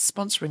in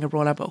sponsoring a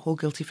Royal Albert Hall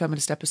Guilty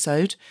Feminist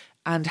episode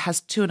and has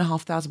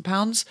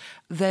 £2,500,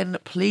 then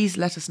please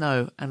let us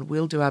know and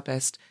we'll do our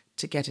best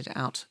to get it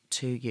out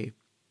to you.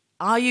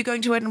 Are you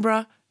going to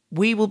Edinburgh?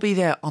 We will be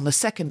there on the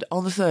 2nd,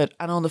 on the 3rd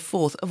and on the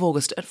 4th of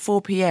August at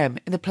 4 p.m.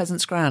 in the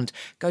Pleasance Grand.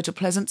 Go to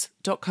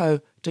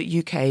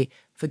pleasance.co.uk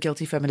for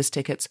Guilty Feminist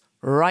tickets.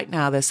 Right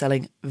now, they're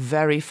selling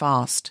very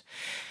fast.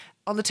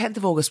 On the 10th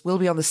of August, we'll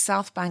be on the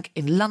South Bank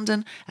in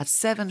London at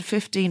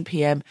 7:15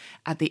 p.m.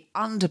 at the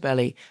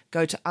Underbelly.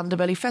 Go to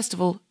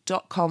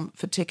underbellyfestival.com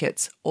for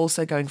tickets,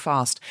 also going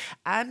fast.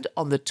 And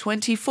on the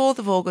 24th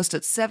of August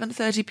at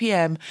 7:30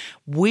 p.m,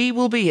 we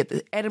will be at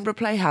the Edinburgh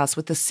Playhouse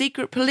with The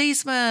Secret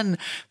Policeman,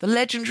 the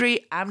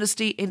legendary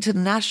Amnesty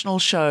International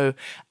show.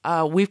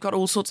 We've got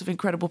all sorts of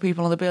incredible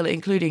people on the bill,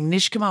 including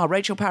Nish Kumar,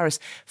 Rachel Parris,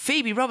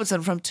 Phoebe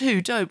Robertson from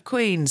Two Dope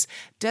Queens,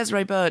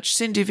 Desiree Birch,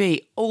 Cindy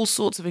V, all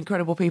sorts of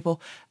incredible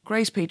people.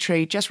 Grace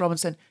Petrie, Jess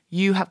Robinson.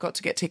 You have got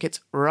to get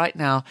tickets right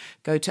now.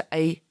 Go to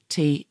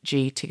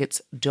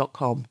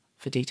atgtickets.com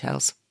for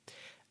details.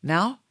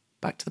 Now,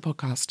 back to the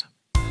podcast.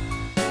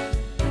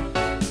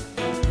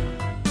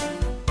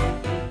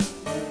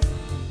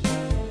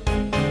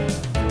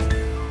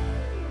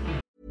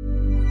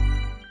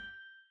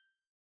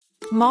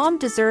 Mom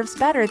deserves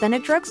better than a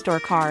drugstore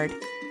card.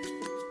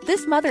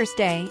 This Mother's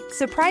Day,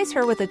 surprise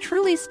her with a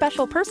truly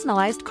special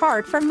personalized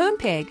card from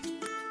Moonpig.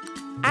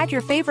 Add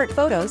your favorite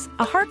photos,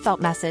 a heartfelt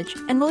message,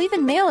 and we'll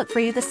even mail it for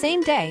you the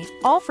same day,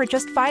 all for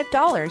just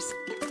 $5.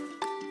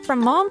 From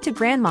mom to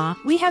grandma,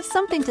 we have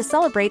something to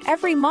celebrate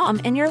every mom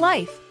in your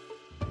life.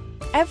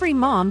 Every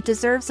mom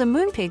deserves a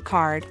Moonpig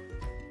card.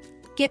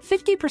 Get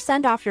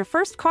 50% off your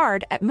first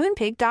card at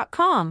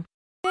moonpig.com.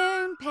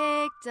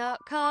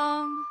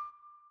 Moonpig.com.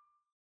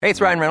 Hey, it's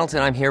Ryan Reynolds,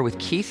 and I'm here with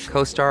Keith,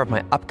 co-star of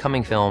my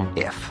upcoming film,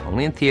 If,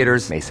 only in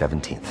theaters May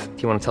 17th.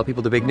 Do you want to tell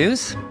people the big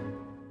news?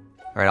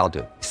 All right, I'll do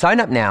it. Sign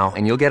up now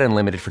and you'll get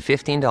unlimited for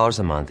 $15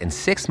 a month and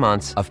 6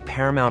 months of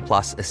Paramount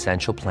Plus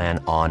Essential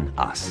Plan on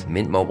us.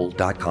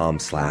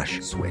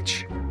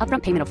 MintMobile.com/switch.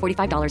 Upfront payment of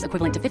 $45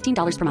 equivalent to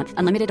 $15 per month.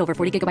 Unlimited over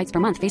 40 gigabytes per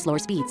month. Face lower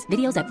speeds.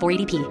 Videos at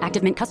 480p.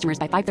 Active Mint customers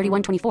by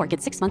 531.24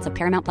 get 6 months of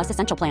Paramount Plus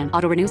Essential Plan.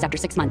 Auto renews after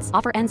 6 months.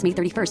 Offer ends May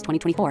 31st,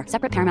 2024.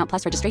 Separate Paramount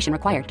Plus registration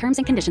required. Terms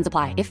and conditions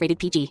apply if rated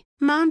PG.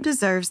 Mom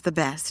deserves the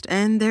best,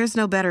 and there's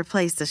no better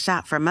place to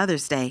shop for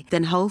Mother's Day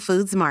than Whole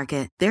Foods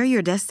Market. They're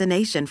your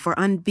destination for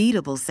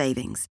unbeatable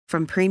savings,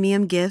 from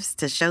premium gifts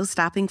to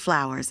show-stopping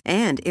flowers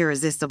and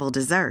irresistible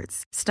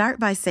desserts. Start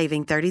by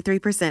saving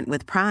 33%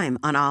 with Prime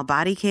on all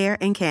body care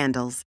and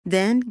candles.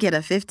 Then get a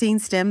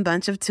 15-stem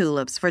bunch of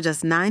tulips for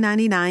just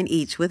 $9.99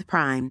 each with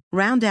Prime.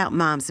 Round out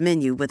Mom's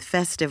menu with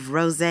festive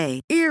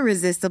rosé,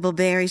 irresistible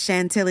berry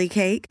chantilly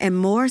cake, and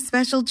more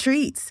special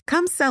treats.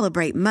 Come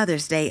celebrate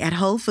Mother's Day at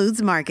Whole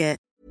Foods Market.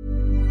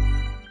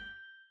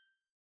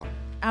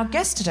 Our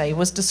guest today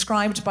was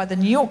described by the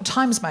New York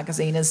Times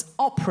Magazine as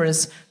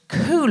opera's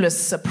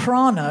coolest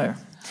soprano.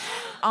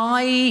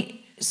 I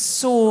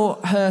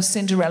saw her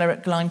Cinderella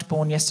at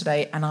Glyndebourne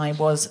yesterday and I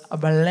was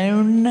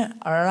blown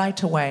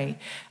right away.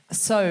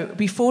 So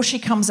before she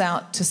comes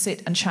out to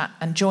sit and chat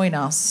and join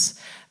us,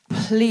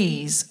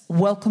 please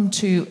welcome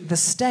to the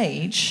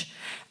stage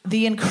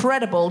the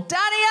incredible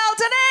Danielle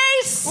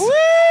Denise! Woo!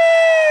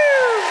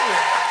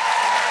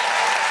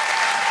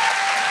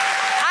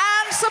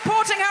 And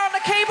supporting her on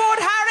the keyboard,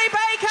 Harry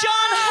Baker!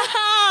 John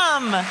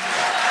Hamm!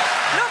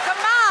 Look, a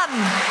man!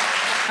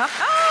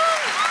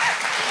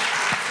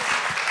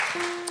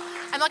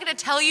 I'm not going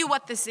to tell you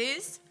what this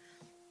is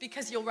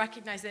because you'll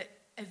recognize it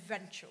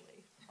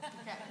eventually.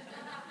 Okay.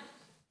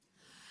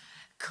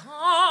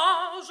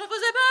 Quand je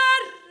vous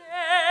aimerai,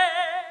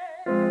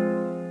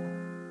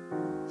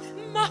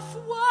 ma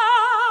foi,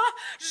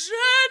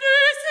 je ne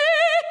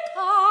sais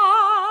pas.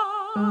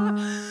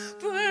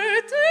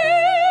 Peut-être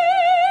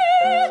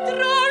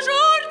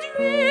aujourd'hui,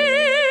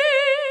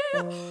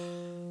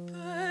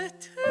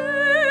 peut-être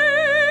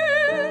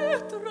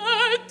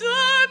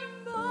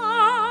demain,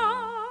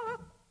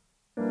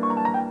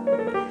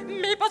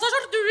 mais pas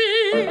aujourd'hui,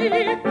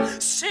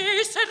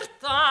 c'est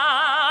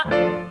certain.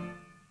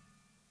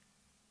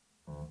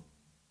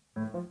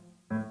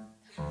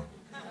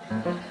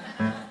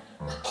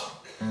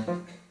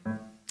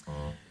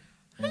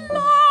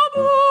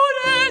 L'amour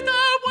est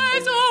un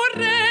oiseau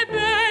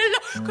rebelle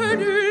que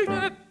nul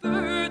ne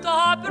peut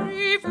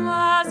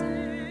apprivoiser.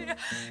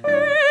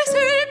 Et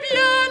c'est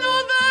bien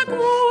en vain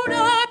qu'on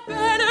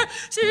appelle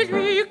s'il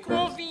lui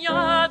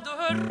convient de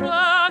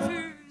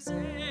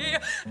refuser.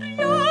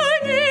 Rien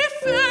n'est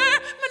fait,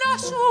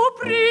 menace ou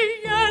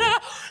prière,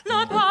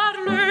 l'un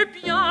parle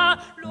bien,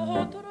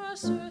 l'autre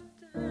se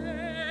tait.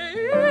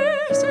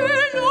 Et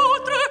c'est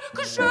l'autre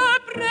que je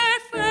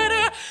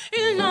préfère,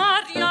 il n'a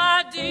rien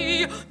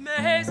dit,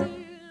 mais il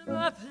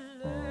me plaît.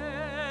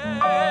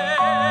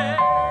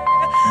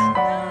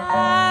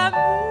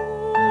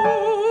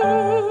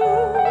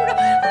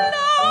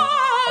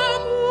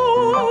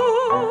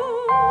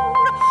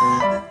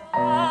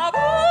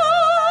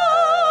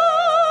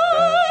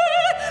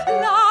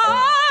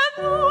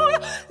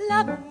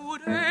 L'amour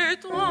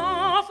est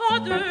enfant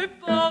de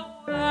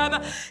poème,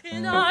 il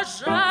n'a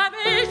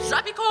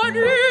jamais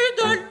connu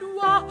de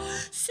loi.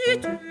 Si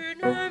tu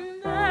ne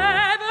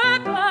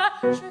m'aimes pas,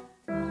 je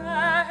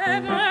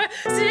t'aime.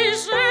 Si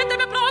je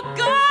t'aime, prends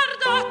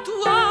garde à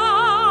toi.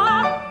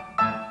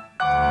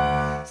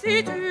 Si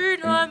tu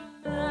ne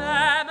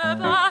m'aimes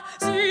pas,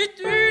 si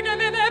tu ne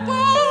m'aimes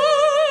pas,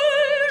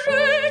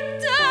 je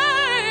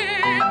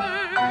t'aime.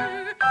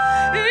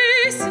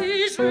 Et si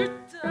je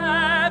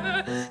t'aime,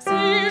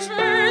 si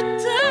je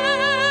t'aime,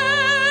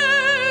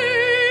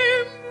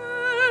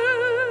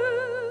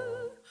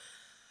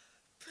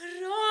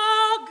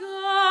 prends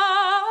garde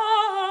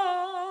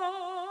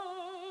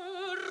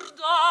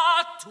à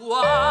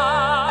toi.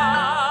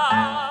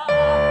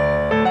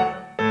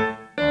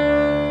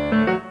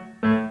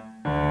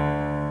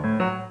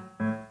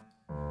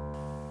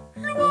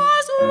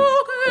 L'oiseau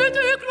que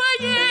tu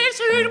croyais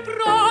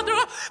surprendre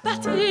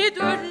partit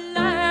de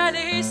l'aile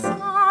et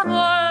s'en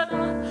alla.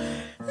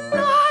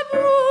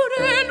 L'amour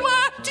est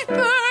loin, tu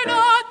peux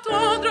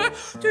l'attendre,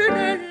 tu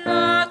ne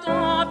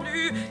l'attends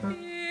plus,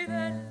 il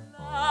est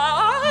là.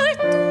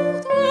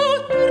 Tout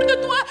autour de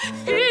toi,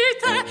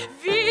 vite,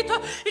 vite,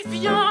 il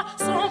vient,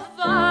 s'en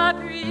va,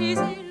 puis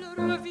il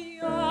revient.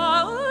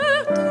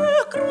 Tu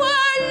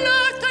crois le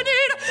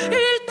tenir,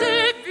 il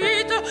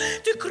t'évite,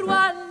 tu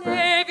crois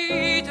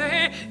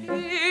l'éviter,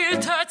 il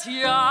te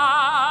tient.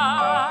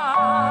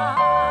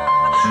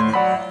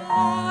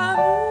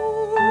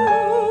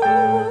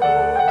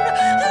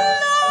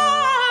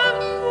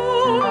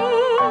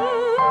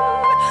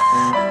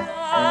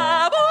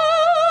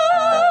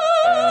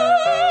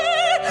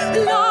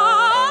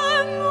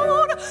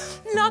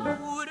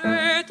 L'amour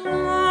est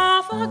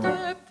enfant de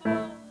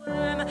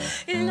poème,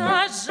 il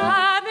n'a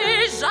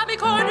jamais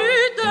connu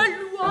de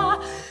loi.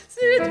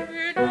 Si tu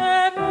ne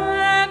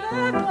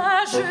m'aimes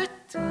pas, je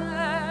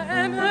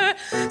t'aime.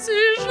 Si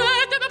je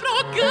t'aime,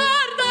 prends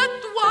garde à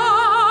toi.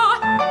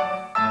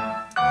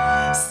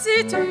 Si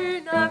tu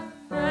ne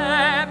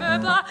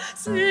m'aimes pas,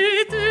 si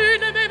tu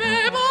ne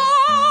m'aimes pas,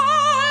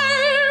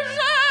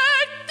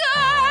 je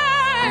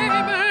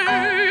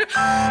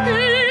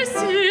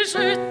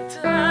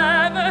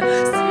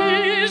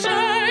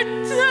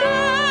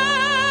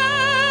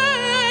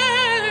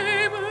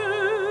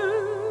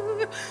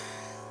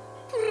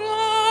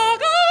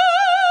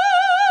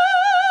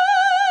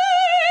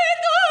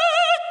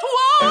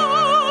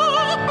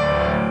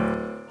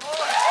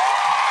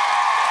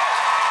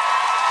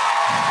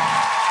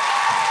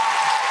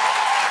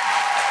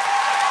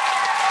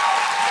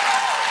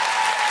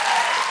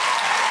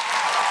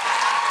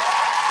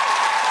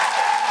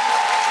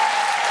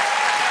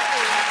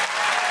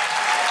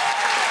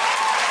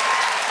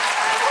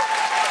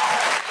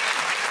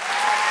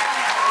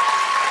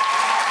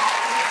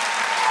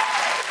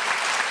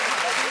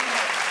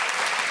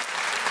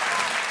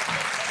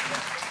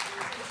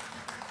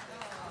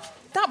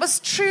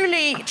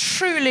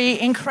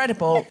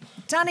incredible.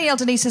 Danielle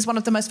Niese is one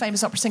of the most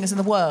famous opera singers in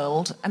the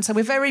world, and so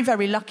we're very,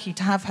 very lucky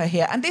to have her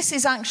here. And this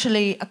is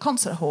actually a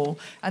concert hall,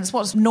 and it's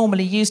what's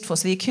normally used for,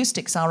 so the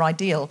acoustics are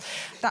ideal.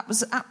 That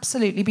was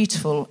absolutely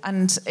beautiful,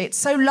 and it's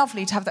so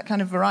lovely to have that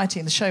kind of variety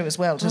in the show as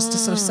well, just to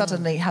sort of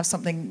suddenly have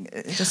something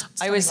just...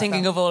 I was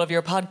thinking that. of all of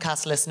your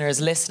podcast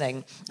listeners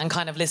listening and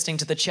kind of listening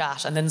to the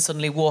chat and then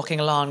suddenly walking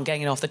along,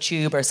 getting off the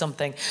tube or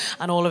something,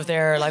 and all of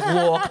their like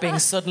walk being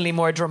suddenly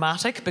more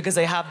dramatic because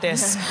they have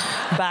this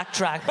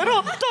backtrack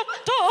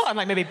and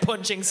like maybe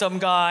punching some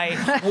guy,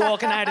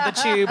 walking out of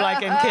the tube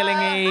like in Killing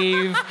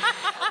Eve.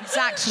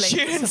 Exactly.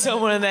 Shooting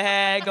someone in the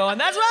head, going,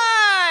 "That's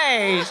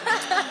right!"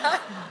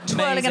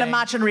 Twirling an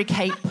imaginary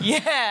cape.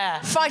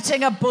 Yeah.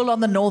 Fighting a bull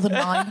on the Northern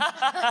Line.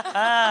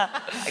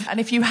 And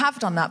if you have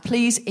done that,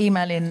 please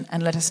email in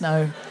and let us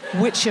know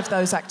which of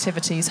those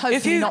activities, hopefully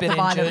if you've not been the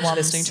violent injured ones.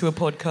 listening to a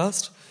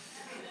podcast.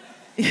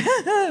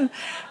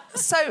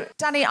 So,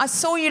 Danny, I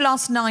saw you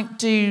last night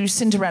do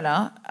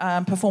Cinderella,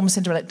 perform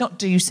Cinderella. Not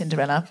do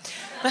Cinderella.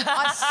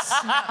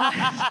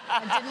 I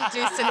didn't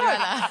do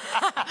Cinderella.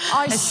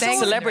 I saw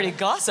Celebrity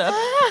gossip.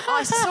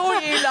 I saw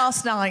you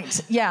last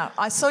night. Yeah,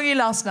 I saw you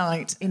last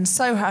night in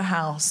Soho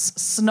House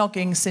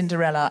snogging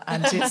Cinderella,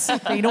 and it's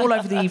been all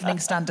over the Evening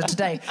Standard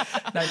today.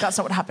 No, that's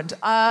not what happened.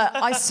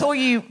 I saw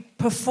you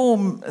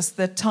perform as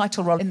the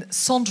title role in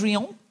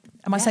Cendrillon.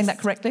 Am I saying that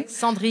correctly?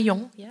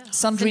 Cendrillon. Yeah.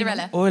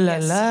 Cinderella. Oh là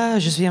là,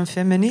 je suis un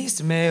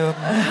féministe, mais...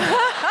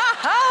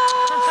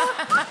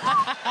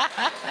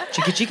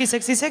 Cheeky, cheeky,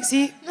 sexy,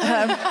 sexy.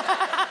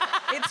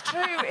 It's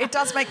true. It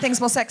does make things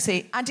more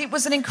sexy. And it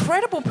was an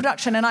incredible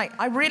production. And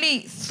I really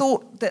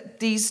thought that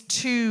these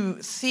two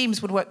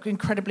themes would work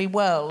incredibly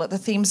well. The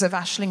themes of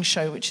Aisling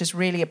Show, which is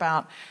really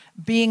about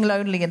being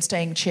lonely and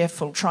staying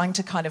cheerful, trying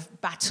to kind of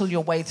battle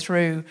your way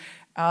through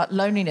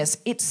loneliness.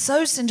 It's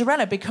so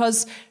Cinderella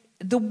because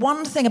the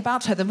one thing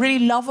about her, the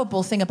really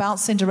lovable thing about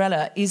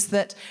Cinderella is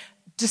that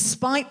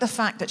despite the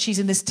fact that she's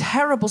in this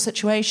terrible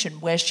situation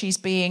where she's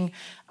being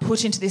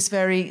put into this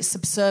very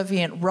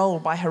subservient role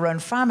by her own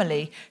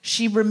family,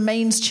 she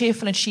remains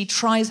cheerful and she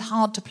tries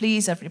hard to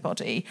please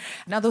everybody.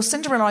 Now, the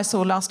Cinderella I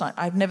saw last night,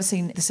 I've never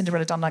seen the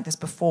Cinderella done like this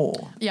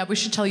before. Yeah, we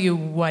should tell you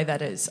why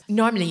that is.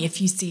 Normally,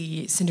 if you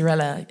see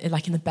Cinderella,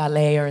 like in the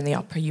ballet or in the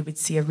opera, you would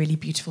see a really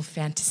beautiful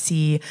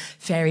fantasy,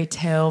 fairy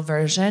tale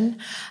version.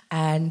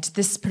 And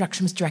this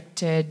production was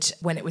directed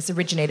when it was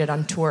originated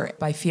on tour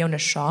by Fiona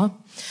Shaw.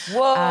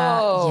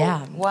 Whoa!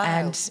 Yeah. Wow.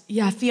 And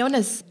yeah,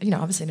 Fiona's,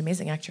 obviously an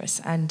amazing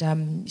actress. And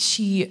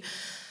she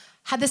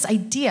had this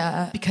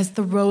idea because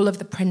the role of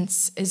the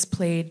prince is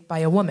played by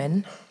a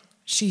woman.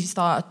 She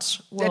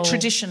thought, well, they're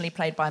traditionally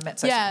played by a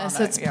mezzo yeah,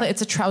 soprano. So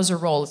it's a trouser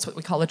role. It's what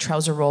we call a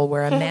trouser role,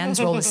 where a man's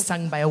role is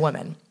sung by a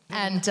woman.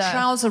 And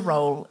trouser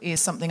role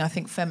is something I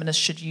think feminists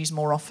should use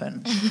more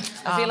often.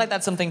 I feel like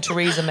that's something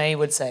Theresa May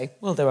would say.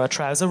 Well, there are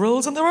trouser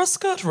rolls and there are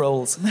skirt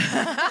rolls.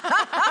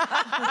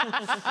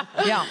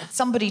 Yeah.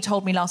 Somebody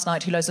told me last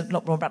night, who knows a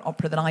lot more about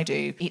opera than I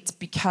do, it's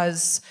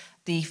because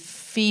the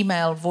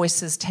female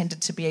voices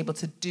tended to be able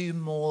to do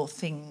more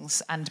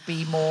things and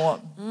be more...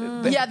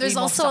 Yeah, there's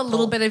also a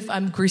little bit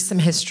of gruesome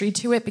history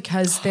to it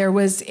because there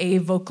was a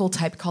vocal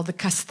type called the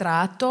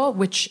castrato,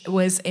 which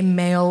was a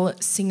male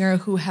singer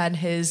who had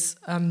his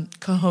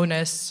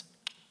cojones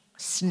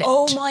snipped.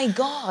 Oh my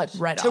God.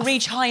 Right to off.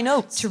 reach high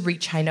notes. To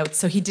reach high notes.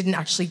 So he didn't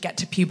actually get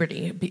to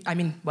puberty. I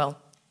mean, well,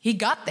 he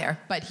got there,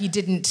 but he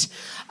didn't...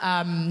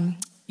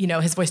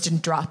 his voice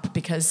didn't drop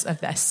because of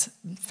this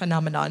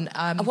phenomenon.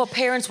 Well,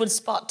 parents would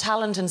spot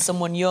talent in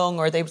someone young,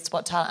 or they would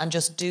spot talent and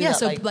just do that. Yeah,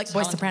 so like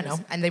voice soprano,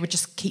 and they would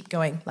just keep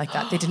going like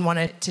that. They didn't want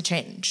it to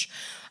change.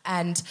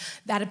 And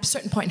at a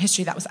certain point in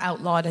history, that was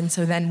outlawed, and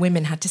so then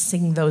women had to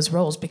sing those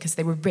roles because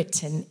they were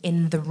written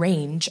in the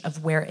range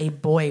of where a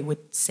boy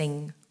would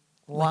sing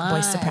like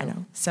voice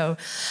soprano. So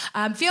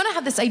Fiona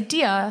had this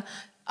idea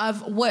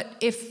of what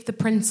if the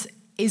prince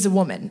is a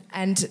woman.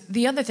 And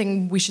the other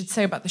thing we should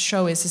say about the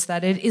show is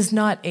that it is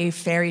not a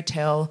fairy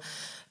tale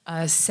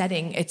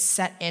setting. It's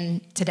set in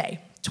today,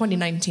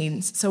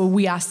 2019. So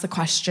we asked the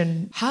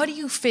question, how do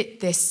you fit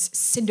this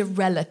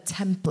Cinderella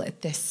template,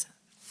 this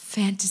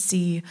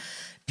fantasy,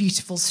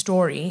 beautiful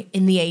story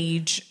in the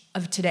age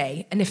of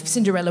today? And if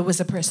Cinderella was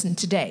a person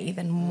today,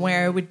 then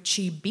where would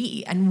she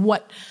be? And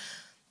what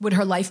would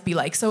her life be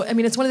like? So, I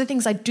mean, it's one of the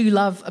things I do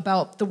love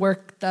about the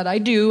work that I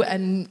do,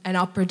 and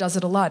opera does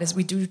it a lot, is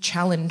we do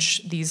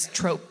challenge these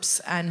tropes.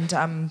 And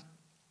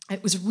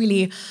it was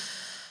really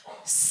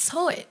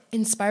so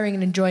inspiring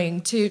and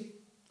enjoying to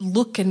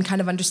look and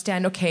kind of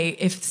understand, okay,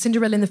 if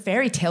Cinderella in the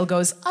fairy tale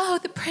goes, oh,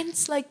 the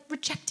prince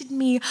rejected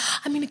me,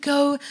 I'm going to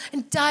go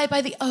and die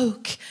by the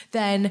oak,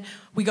 then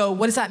we go,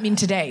 what does that mean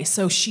today?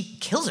 So she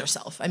kills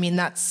herself. I mean,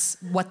 that's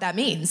what that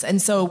means.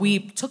 And so we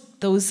took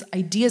those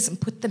ideas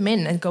and put them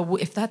in and go, well,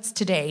 if that's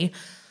today,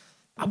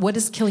 what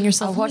does killing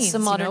yourself what's means, the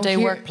modern day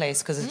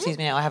workplace? Because excuse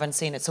Mm-hmm. me, I haven't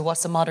seen it. So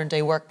what's the modern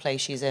day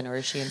workplace she's in, or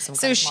is she in some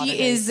kind of modern she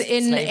day is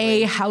in slavery?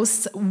 a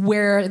house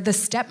where the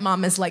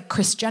stepmom is like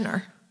Kris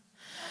Jenner.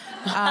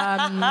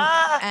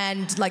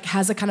 and like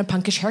has a kind of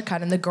punkish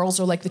haircut, and the girls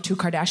are like the two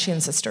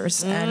Kardashian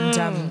sisters,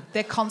 and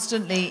they're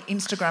constantly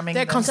Instagramming.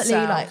 they're constantly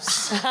like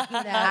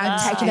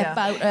taking Yeah.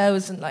 their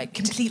photos and like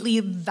completely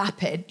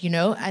vapid, you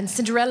know. And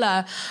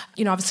Cinderella,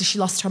 you know, obviously she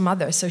lost her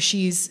mother, so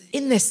she's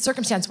in this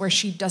circumstance where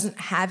she doesn't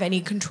have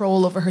any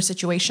control over her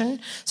situation.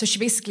 So she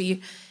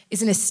basically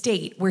is in a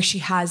state where she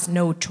has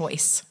no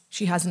choice.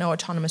 She has no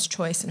autonomous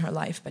choice in her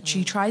life, but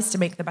she tries to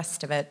make the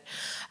best of it.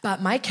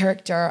 But my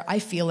character, I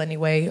feel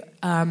anyway,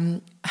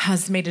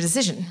 has made a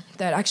decision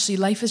that actually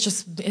life is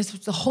just,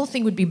 the whole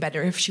thing would be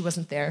better if she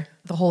wasn't there.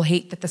 The whole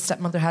hate that the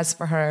stepmother has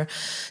for her,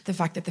 the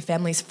fact that the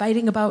family's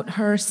fighting about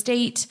her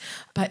state,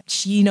 but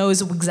she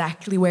knows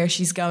exactly where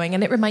she's going.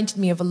 And it reminded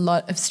me of a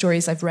lot of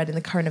stories I've read in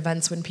the current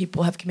events when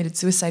people have committed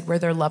suicide where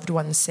their loved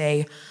ones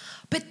say,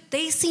 but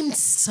they seemed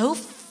so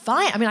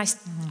fine. I mean,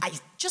 I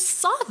just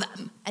saw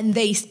them and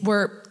they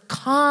were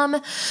calm,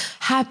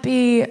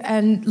 happy,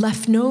 and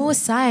left no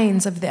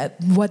signs of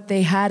what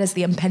they had as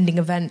the impending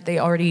event they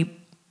already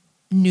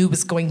knew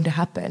was going to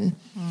happen.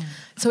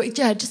 So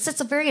it's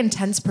a very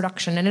intense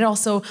production, and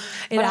what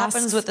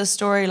happens with the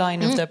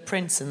storyline of the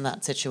prince in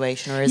that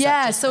situation, or is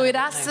that just so it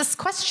asks this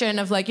question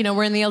of like, you know,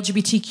 we're in the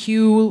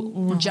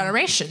LGBTQ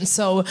generation,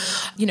 so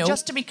you know,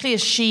 just to be clear,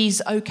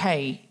 she's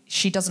okay.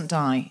 She doesn't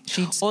die.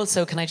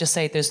 Also, can I just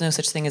say, there's no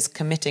such thing as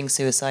committing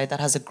suicide. That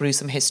has a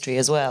gruesome history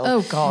as well.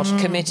 Oh, God.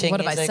 Committing. What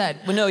have I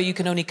said? Well, no, you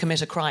can only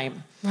commit a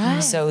crime.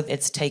 Right. So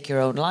it's take your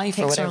own life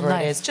or Takes your own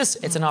whatever it life. is.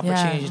 It's an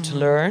opportunity to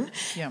learn.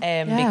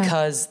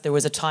 Because there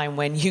was a time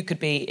when you could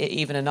be,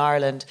 even in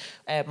Ireland,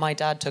 my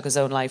dad took his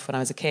own life when I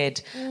was a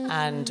kid.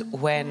 And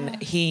when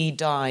he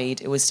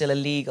died, it was still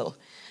illegal.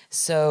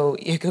 So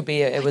it could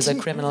be, it was a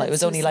criminal, it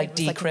was only like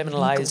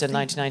decriminalised in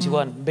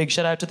 1991. Big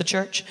shout out to the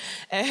church.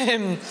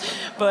 That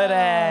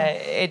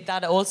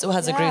also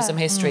has a gruesome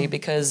history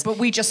because... But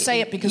we just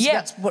say it because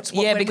that's what's...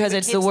 because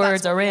it's the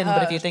words are in,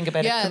 but if you think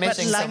about it,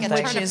 committing something...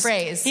 Like a turn of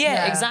phrase.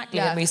 Yeah, exactly.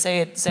 And we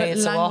say it so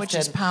language often.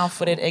 is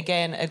powerful. But it,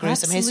 again, a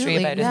gruesome history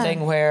about a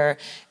thing where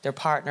their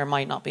partner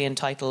might not be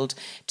entitled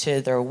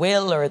to their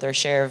will or their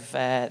share of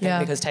thing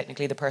because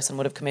technically the person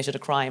would have committed a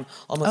crime,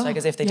 almost like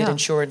as if they did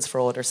insurance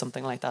fraud or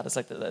something like that. It's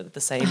like the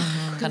same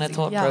kind of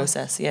thought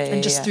process.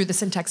 And just through the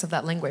syntax of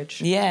that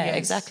language. Yeah,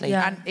 exactly.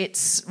 Yeah. And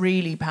it's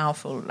really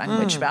powerful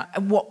language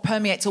about what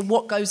permeates or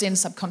what goes in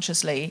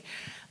subconsciously.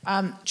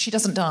 She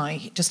doesn't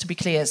die, just to be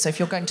clear. So if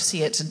you're going to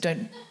see it,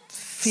 don't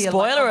feel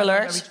Spoiler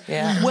alert.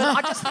 Yeah. Well,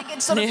 I just think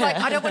it's sort of like,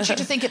 I don't want you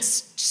to think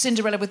it's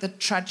Cinderella with a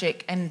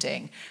tragic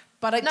ending.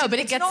 But it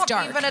gets not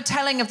dark. Even a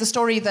telling of the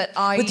story that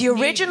I. But the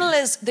original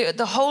is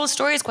the whole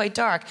story is quite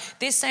dark.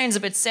 This sounds a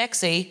bit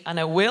sexy, and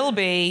it will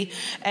be.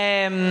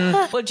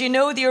 But you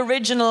know the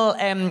original,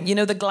 you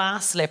know the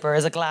glass slipper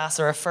is a glass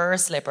or a fur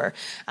slipper,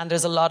 and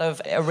there's a lot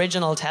of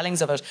original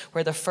tellings of it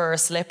where the fur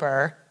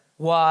slipper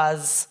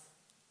was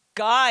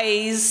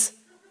guy's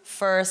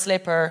fur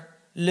slipper,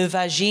 le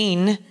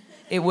vagine.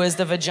 It was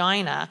the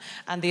vagina,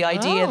 and the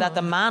idea that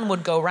the man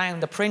would go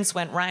round, the prince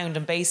went round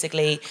and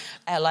basically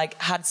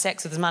had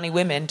sex with as many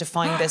women to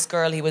find this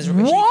girl she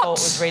thought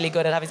was really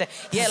good at having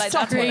sex. Yeah, like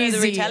that's one of the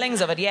retellings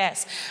of it,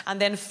 yes.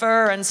 And then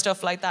fur and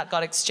stuff like that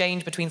got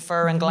exchanged between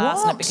fur and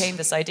glass, and it became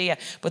this idea.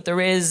 But there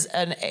is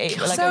a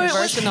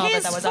version of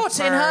it that was a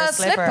fur in her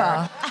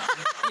slipper.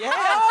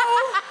 Yeah.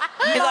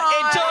 It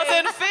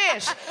doesn't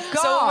fit.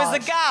 So it was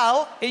the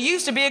gal. It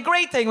used to be a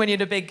great thing when you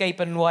had a big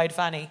gaping wide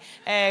fanny,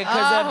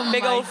 because a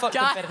big old foot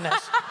could fit in it.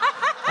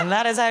 And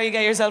that is how you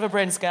get yourself a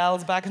prince,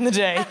 gals, back in the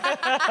day.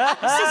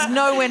 This is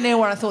nowhere near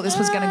where I thought this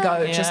was going to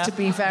go. Just to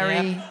be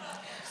very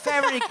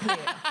clear.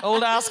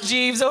 Old Ask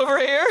Jeeves over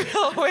here,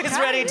 always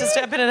ready to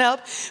step in and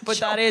help. But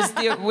that is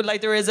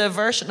there is a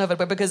version of it,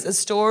 but because the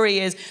story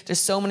is there's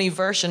so many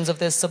versions of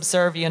this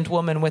subservient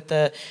woman with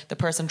the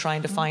person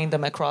trying to find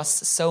them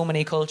across so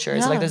many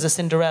cultures. Like there's a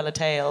Cinderella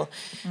tale,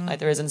 like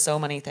there is in so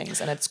many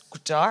things, and it's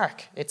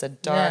dark. It's a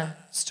dark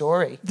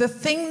story. The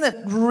thing that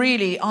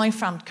really I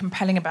found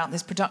compelling about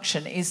this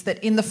production is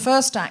that in the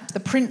first act, the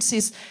prince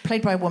is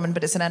played by a woman,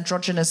 but it's an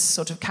androgynous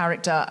sort of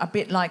character, a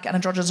bit like an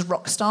androgynous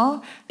rock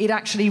star. It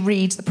actually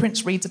the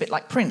prince reads a bit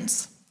like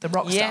Prince, the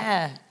rock star.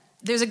 Yeah.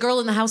 There's a girl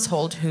in the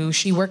household who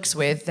she works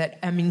with that,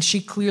 I mean,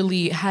 she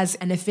clearly has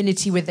an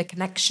affinity with, a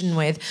connection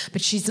with,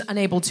 but she's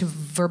unable to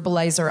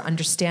verbalize or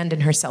understand in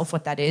herself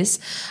what that is.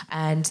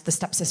 And the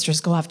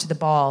stepsisters go off to the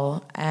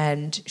ball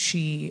and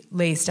she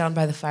lays down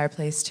by the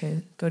fireplace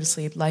to go to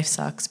sleep. Life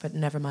sucks, but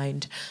never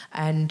mind.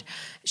 And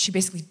she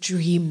basically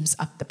dreams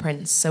up the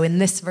prince. So in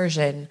this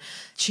version,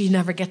 she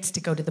never gets to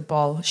go to the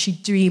ball. She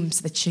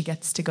dreams that she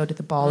gets to go to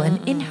the ball.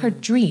 And in her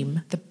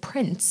dream, the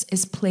prince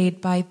is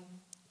played by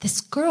this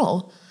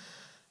girl.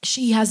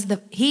 He has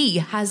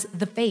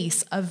the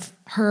face of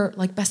her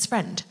best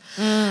friend.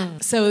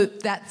 So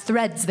that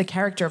threads the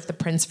character of the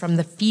prince from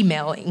the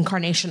female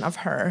incarnation of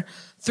her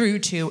through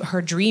to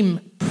her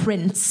dream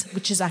prince,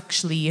 which is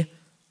actually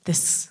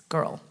this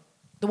girl.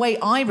 The way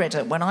I read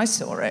it when I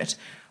saw it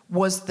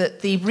was that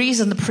the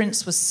reason the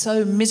prince was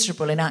so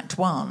miserable in Act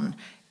 1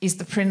 is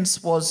the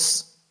prince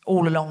was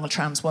all along a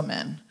trans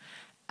woman.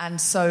 And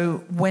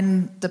so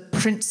when the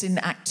prince in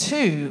Act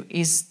 2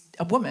 is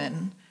a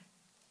woman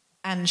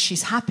and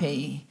she's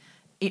happy,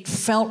 it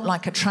felt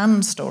like a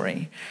trans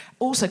story.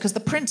 Also, because the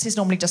prince is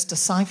normally just a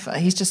cipher.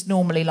 He's just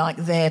normally like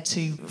there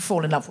to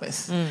fall in love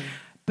with.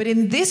 But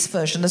in this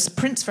version, the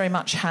prince very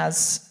much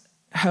has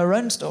her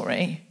own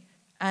story,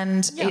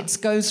 and it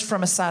goes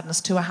from a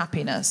sadness to a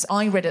happiness.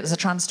 I read it as a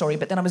trans story,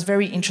 but then I was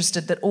very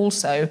interested that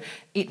also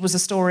it was a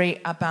story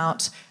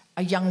about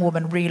a young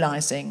woman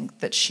realising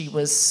that she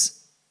was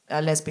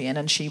a lesbian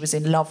and she was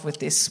in love with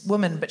this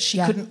woman, but she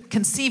couldn't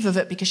conceive of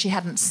it because she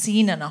hadn't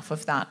seen enough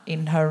of that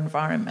in her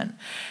environment.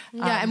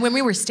 And when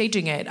we were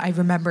staging it, I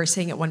remember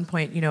saying at one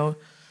point,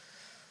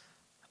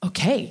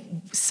 okay,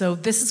 so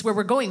this is where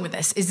we're going with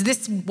this. Is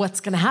this what's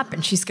going to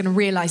happen? She's going to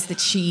realize that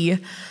she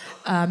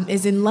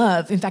is in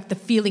love. In fact, the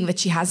feeling that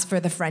she has for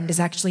the friend is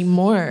actually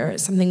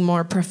something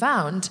more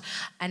profound.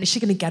 And is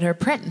she going to get her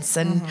prince?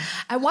 And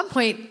at one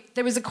point,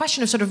 there was a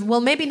question of sort of,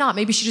 well, maybe not.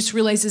 Maybe she just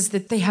realizes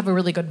that they have a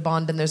really good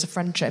bond and there's a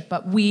friendship.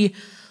 But we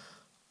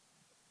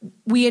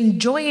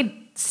enjoyed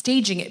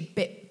staging it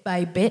bit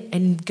by bit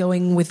and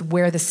going with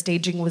where the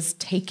staging was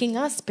taking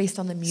us based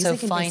on the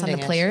music and based on the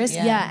players.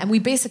 And we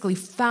basically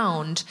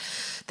found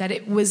that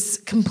it was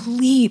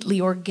completely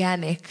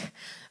organic,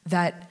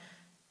 that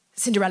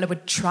Cinderella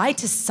would try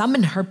to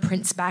summon her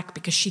prince back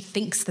because she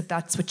thinks that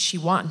that's what she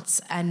wants,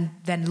 and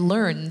then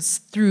learns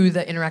through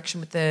the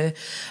interaction with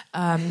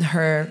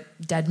her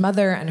dead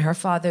mother and her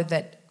father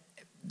that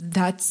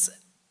that's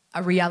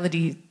a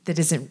reality that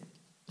isn't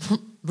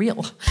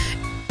real.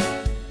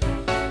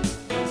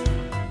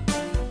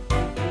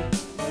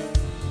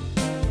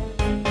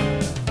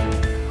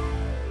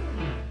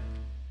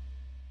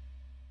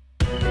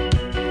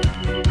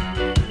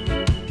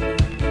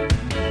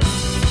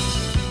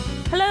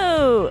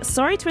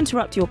 Sorry to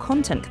interrupt your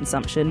content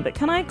consumption, but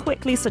can I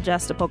quickly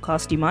suggest a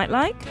podcast you might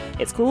like?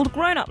 It's called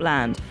Grown Up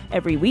Land.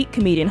 Every week,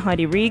 comedian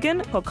Heidi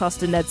Regan,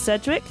 podcaster Ned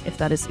Sedgwick, if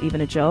that is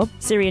even a job,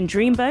 Syrian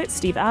Dreamboat,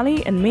 Steve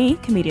Alley, and me,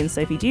 comedian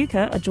Sophie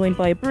Duker, are joined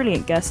by a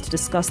brilliant guest to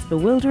discuss the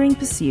bewildering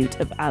pursuit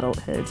of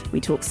adulthood.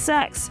 We talk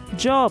sex,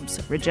 jobs,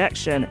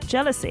 rejection,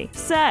 jealousy,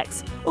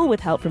 sex, all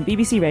with help from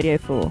BBC Radio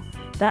 4.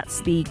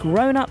 That's the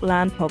Grown Up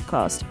Land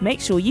podcast.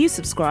 Make sure you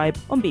subscribe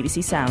on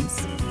BBC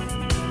Sounds.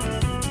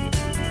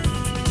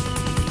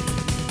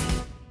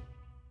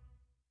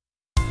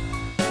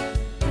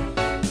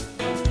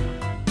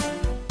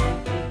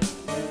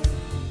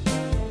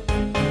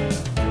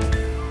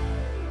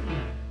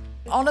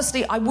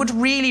 Honestly, I would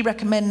really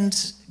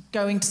recommend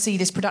going to see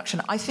this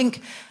production. I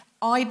think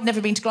I'd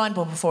never been to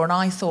Glyndebourne before, and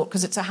I thought,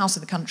 because it's a house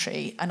in the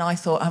country, and I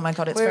thought, oh my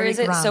God, it's Where very is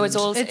it? grand. So it's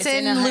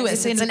in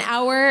Lewis. It's an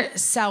hour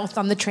south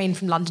on the train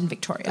from London,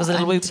 Victoria. There's a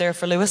little whoop there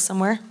for Lewis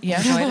somewhere.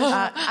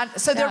 Yeah. And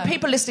so there are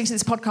people listening to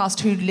this podcast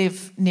who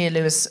live near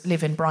Lewis,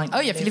 live in Brighton. Oh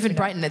yeah, if you live in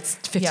Brighton, it's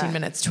 15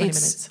 minutes, 20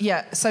 minutes.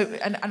 Yeah, so,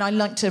 and I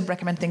like to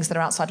recommend things that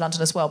are outside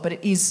London as well, but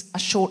it is a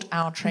short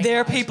hour train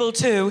There are ride. people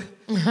too.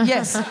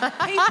 Yes.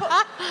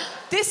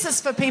 This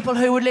is for people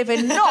who would live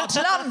in not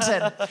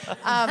London.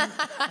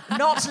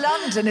 Not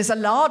London is a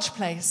large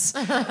place.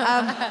 But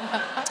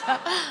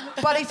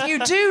if you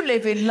do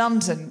live in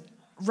London,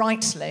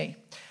 rightly,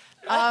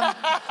 then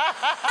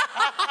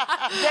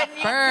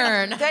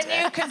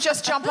you can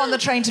just jump on the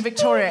train to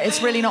Victoria.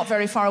 It's really not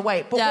very far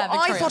away. But what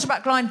I thought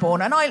about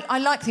Glyndebourne, and I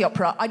like the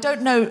opera, I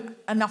don't know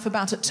enough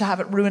about it to have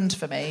it ruined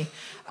for me.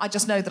 I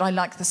just know that I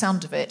like the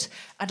sound of it,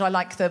 and I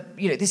like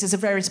this is a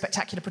very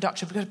spectacular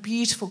production. We've got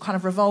beautiful kind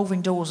of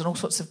revolving doors and all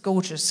sorts of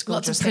gorgeous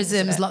lots of things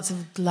prisms, lots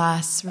of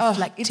glass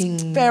reflecting.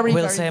 It's very,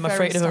 We'll very, say I'm very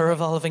afraid of a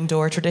revolving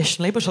door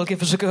traditionally, but I'll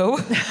give it a go.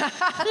 You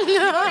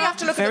have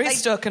to look very at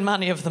stuck in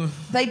many of them.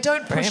 They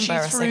don't Very push you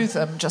through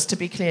them, just to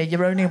be clear.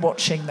 You're only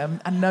watching them,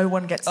 and no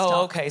one gets stuck.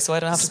 Oh, okay, so I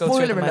don't have to go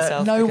Spoiler through them alert,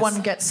 myself. no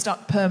one gets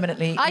stuck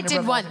permanently. I in a did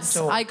revolving once.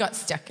 door. I got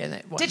stuck in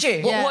it once. Did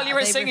you? Yeah, While you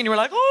were singing, you were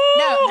like, No,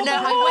 oh!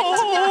 I went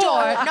to the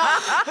door.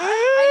 No,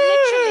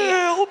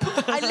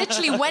 I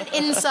literally went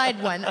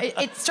inside one.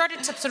 It started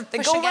to sort of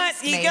push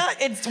against me.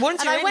 It's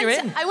once you're in, you're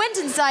in. I went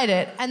inside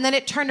it, and then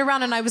it turned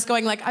around, and I was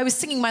going I was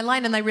singing my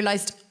line, and I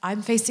realized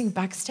I'm facing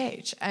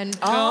backstage, and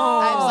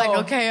I was like,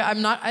 okay,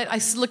 I'm not. I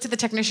looked at the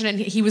technician, and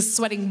he was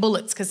sweating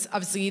bullets because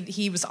obviously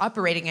he was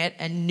operating it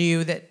and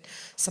knew that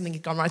something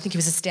had gone wrong. I think he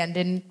was a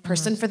stand-in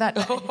person for that.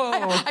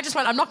 I just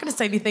went, I'm not going to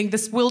say anything.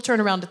 This will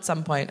turn around at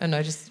some point, and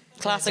I just.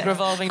 Classic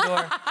revolving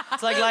door.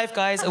 It's like life,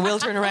 guys. It will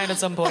turn around at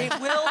some point.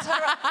 It will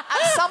turn around.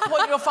 At some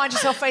point, you'll find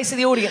yourself facing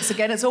the audience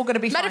again. It's all going to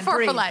be fine.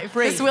 Metaphor for life.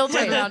 This will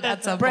turn around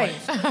at some point.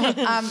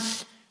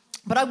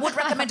 But I would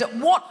recommend it.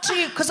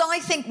 Because I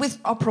think with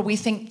opera, we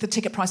think the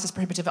ticket price is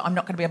prohibitive. I'm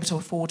not going to be able to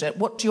afford it.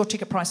 What do your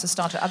ticket prices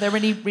start at? Are there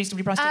any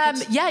reasonably priced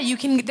tickets? Yeah, you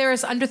can.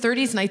 There's under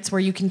 30s nights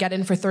where you can get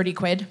in for 30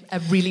 quid.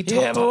 A really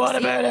top. Yeah, but what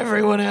about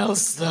everyone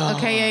else, though?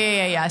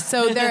 Okay, yeah.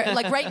 So there,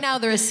 right now,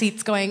 there are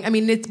seats going. I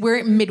mean,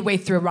 we're midway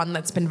through a run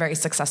that's been very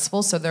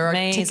successful. So there are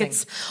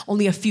tickets,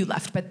 only a few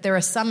left, but there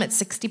are some at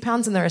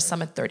 £60 and there are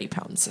some at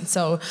 £30. And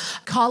so,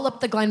 call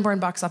up the Glyndebourne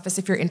box office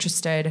if you're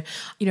interested.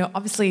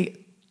 Obviously.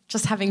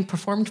 just having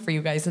performed for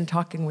you guys and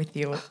talking with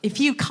you. If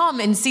you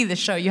come and see the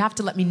show, you have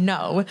to let me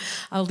know.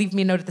 Leave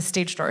me a note at the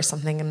stage door or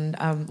something, and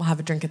we'll have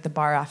a drink at the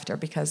bar after,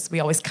 because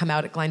we always come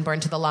out at Glyndebourne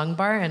to the Long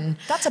Bar, and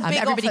that's a big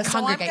everybody offer.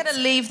 congregates. So I'm going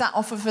to leave that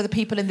offer for the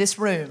people in this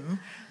room,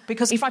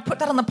 because if I put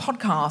that on the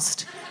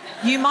podcast,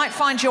 you might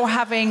find you're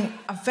having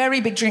a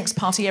very big drinks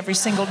party every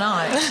single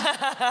night.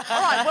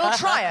 All right, we'll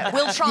try it.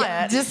 We'll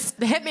try it.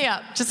 Just hit me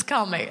up. Just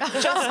call me.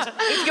 So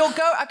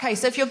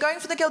if you're going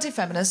for the Guilty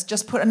Feminist,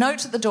 just put a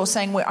note at the door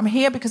saying, I'm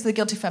here because of the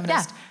Guilty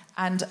Feminist,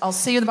 and I'll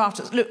see you in the bar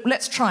afterwards. Look,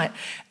 let's try it.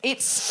 And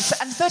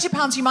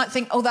 £30, you might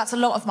think, that's a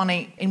lot of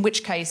money, in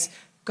which case,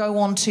 go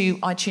on to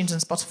iTunes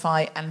and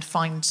Spotify and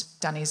find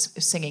Danny's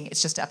singing.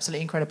 It's just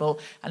absolutely incredible,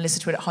 and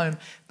listen to it at home.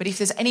 But if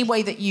there's any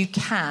way that you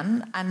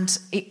can, and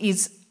it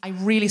is a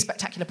really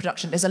spectacular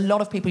production, there's a lot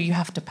of people you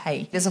have to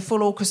pay. There's a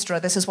full orchestra.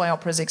 This is why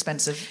opera is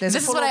expensive. This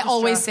is what I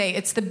always say.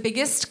 It's the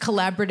biggest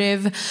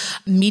collaborative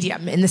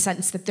medium, in the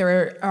sense that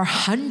there are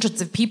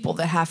hundreds of people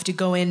that have to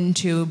go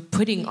into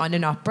putting on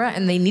an opera,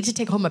 and they need to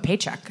take home a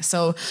paycheck.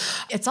 So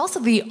it's also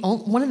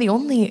one of the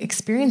only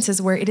experiences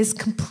where it is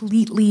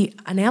completely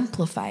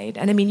unamplified.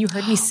 And I mean, you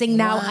heard me sing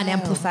now,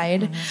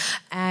 unamplified.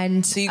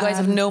 And so you guys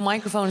have no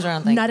microphones or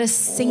anything? Not a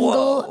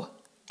single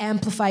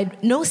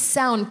amplified, no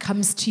sound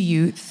comes to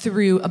you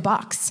through a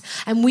box.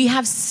 And we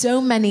have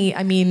so many,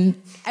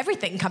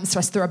 everything comes to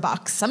us through a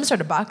box, some sort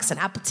of box, an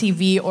Apple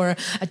TV or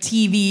a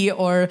TV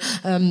or,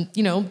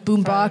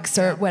 boombox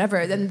or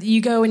whatever. Then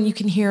you go and you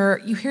hear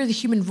the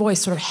human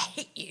voice sort of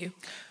hit you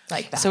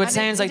like that. So it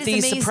sounds like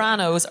these amazing.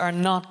 Sopranos are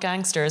not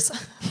gangsters.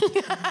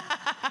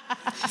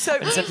 So I've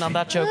been sitting on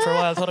that joke for a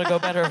while. Thought I'd go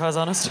better if I was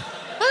honest.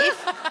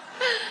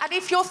 And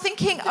if you're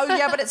thinking,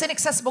 but it's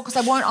inaccessible because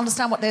I won't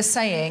understand what they're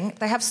saying,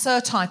 they have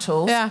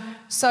surtitles. Yeah.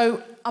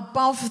 So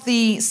above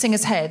the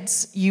singers'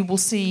 heads, you will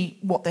see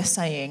what they're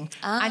saying.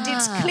 And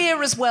it's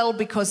clear as well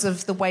because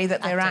of the way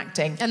that they're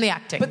acting. And the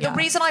acting, But the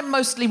reason I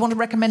mostly want to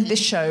recommend this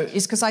show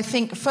is because I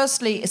think,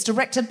 firstly, it's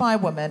directed by a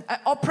woman.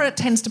 Opera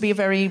tends to be a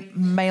very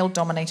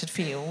male-dominated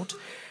field.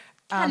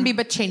 Can be,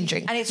 but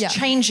changing. And it's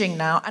changing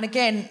now. And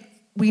again,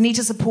 we need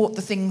to support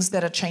the things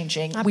that are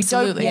changing.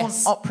 Absolutely. We don't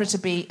want opera to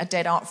be a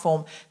dead art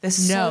form. There's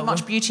so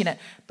much beauty in it.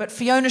 But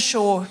Fiona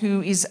Shaw,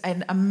 who is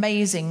an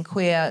amazing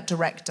queer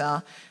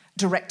director,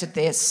 directed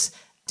this.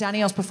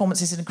 Danielle's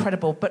performance is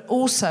incredible, but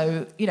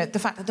also, the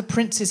fact that the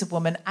prince is a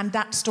woman and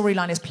that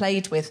storyline is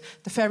played with.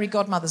 The fairy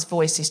godmother's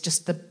voice is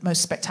just the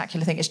most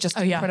spectacular thing. It's just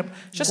incredible.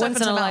 Just once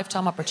in a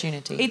lifetime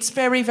opportunity. It's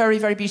very, very,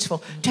 very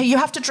beautiful. You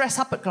have to dress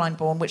up at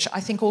Glyndebourne, which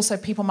I think also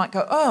people might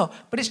go,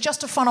 but it's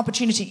just a fun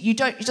opportunity. You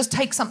just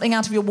take something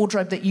out of your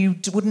wardrobe that you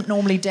wouldn't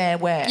normally dare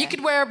wear. You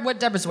could wear what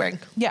Deborah's wearing.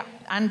 Yeah,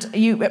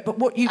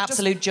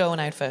 absolute Joan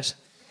outfit.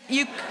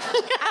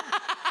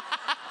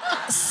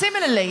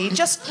 Similarly,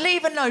 just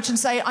leave a note and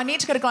say, I need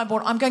to go to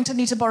Glyndebourne. I'm going to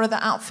need to borrow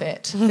that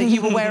outfit that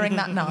you were wearing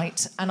that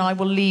night, and I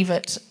will leave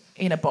it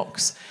in a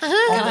box. Can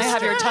I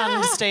have your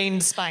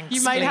tan-stained Spanx?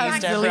 You might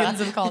have millions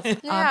of calls.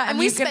 And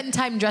we spend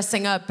time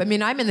dressing up.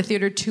 I'm in the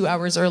theatre 2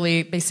 hours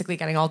early, basically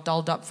getting all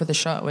dolled up for the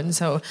show, and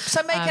so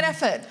make an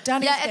effort.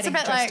 Danny's it's a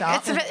bit like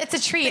up. it's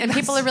a treat, and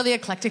people are really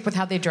eclectic with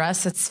how they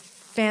dress. It's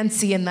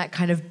fancy in that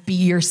kind of be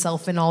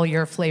yourself in all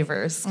your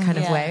flavors kind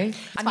of way.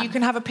 And you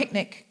can have a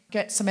picnic.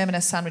 Get some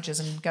M&S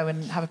sandwiches and go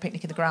and have a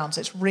picnic in the grounds.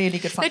 It's really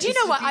good fun. Now, do you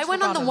know what? I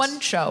went on the one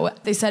show.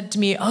 They said to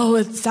me,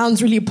 it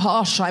sounds really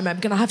posh. I'm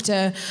going to have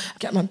to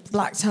get my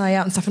black tie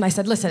out and stuff. And I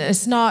said, listen,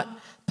 it's not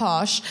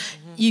posh.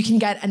 You can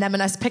get an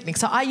M&S picnic.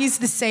 So I used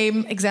the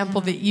same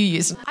example that you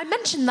used. I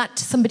mentioned that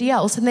to somebody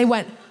else and they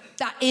went,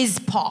 that is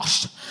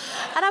posh.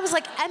 And I was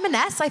like,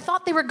 M&S? I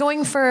thought they were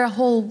going for a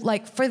whole,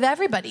 for the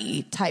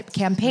everybody type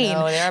campaign.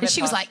 No, they're a bit and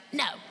she was posh. like,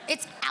 no,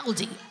 it's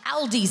Aldi.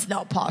 Aldi's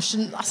not posh.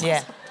 And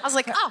I was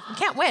like, I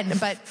can't win.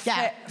 But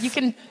you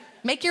can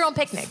make your own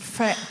picnic.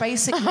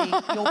 Basically,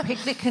 your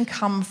picnic can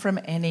come from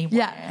anywhere.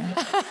 Yeah.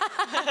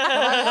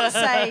 I want to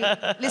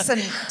say, listen.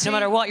 No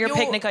matter what your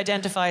picnic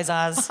identifies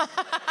as,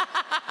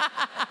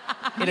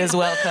 it is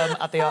welcome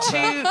at the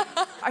opera.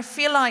 I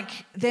feel like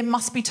there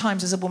must be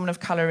times as a woman of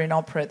colour in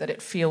opera that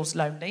it feels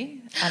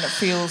lonely and it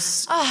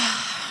feels...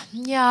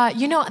 Yeah,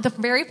 the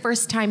very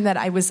first time that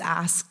I was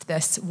asked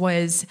this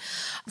was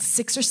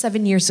 6 or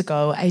 7 years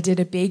ago. I did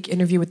a big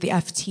interview with the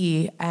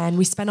FT and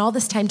we spent all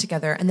this time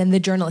together, and then the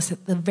journalist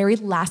at the very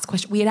last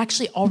question, we had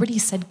actually already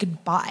said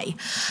goodbye,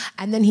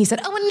 and then he said,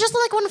 and just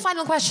one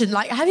final question,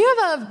 have you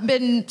ever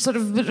been sort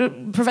of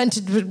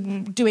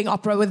prevented doing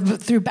opera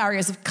through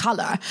barriers of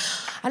colour?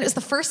 And it was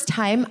the first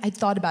time I'd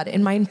thought about it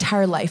in my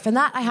entire life, and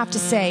that, I have to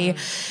say,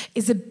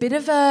 is a bit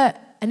of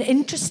an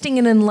interesting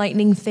and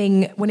enlightening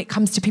thing when it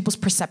comes to people's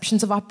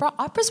perceptions of opera.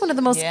 Opera is one of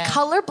the most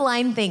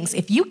colorblind things.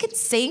 If you can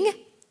sing,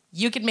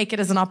 you can make it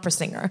as an opera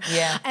singer.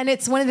 Yeah. And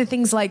it's one of the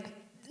things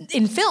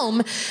in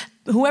film,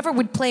 whoever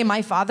would play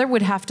my father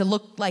would have to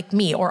look like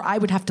me, or I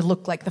would have to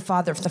look like the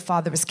father if the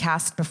father was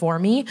cast before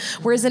me.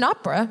 Whereas in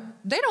opera,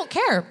 they don't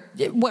care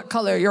what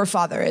color your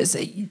father is.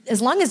 As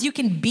long as you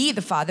can be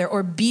the father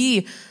or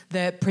be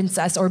the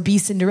princess or be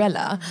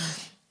Cinderella,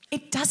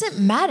 It doesn't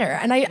matter.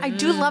 And I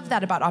do love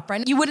that about opera.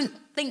 And you wouldn't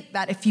think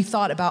that if you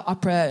thought about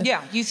opera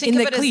You think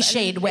in of the it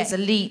cliched way. as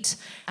elite,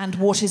 and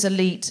what is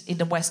elite in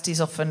the West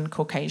is often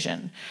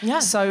Caucasian. Yeah.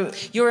 So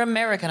You're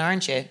American,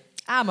 aren't you?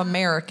 I'm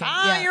American.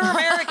 You're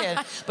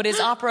American. But is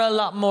opera a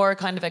lot more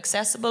kind of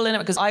accessible in it?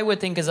 Because I would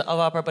think of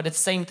opera, but it's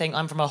the same thing.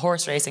 I'm from a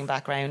horse racing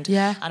background.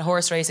 Yeah. And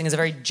horse racing is a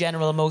very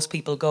general, most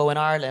people go in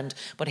Ireland.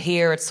 But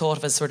here it's thought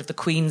of as sort of the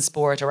queen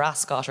sport or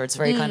ascot, or it's a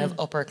very kind of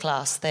upper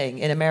class thing.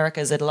 In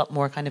America, is it a lot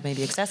more kind of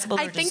maybe accessible?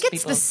 I think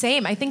it's the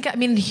same. I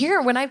mean, here,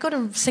 when I go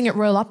to sing at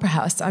Royal Opera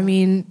House, I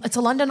mean, it's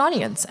a London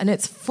audience and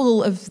it's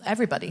full of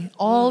everybody.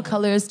 All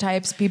colours,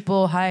 types,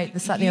 people, height,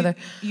 this, that, and the other.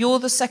 You're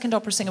the second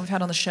opera singer we've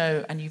had on the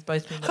show, and you've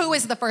both been... Who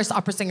is the first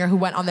opera singer who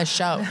went on this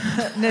show?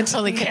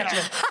 Natalie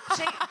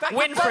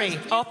Winfrey.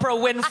 Opera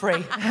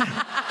Winfrey. I'm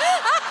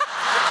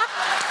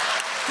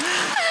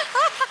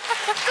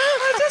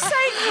just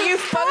saying,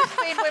 you've both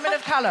been women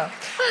of colour.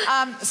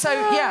 This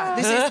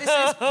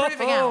is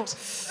proving out.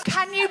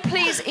 Can you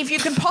please, if you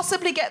can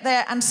possibly get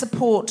there and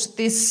support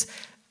this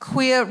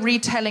queer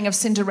retelling of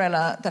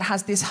Cinderella that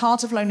has this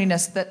heart of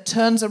loneliness that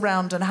turns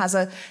around and has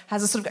a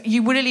sort of...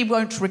 You really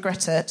won't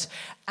regret it.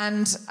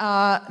 And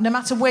no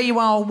matter where you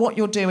are or what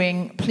you're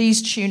doing,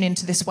 please tune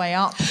into This Way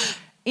Up.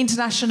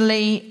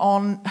 Internationally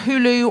on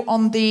Hulu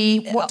on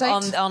the... What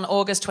date? On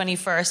August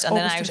 21st, and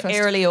August then out 21st.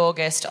 early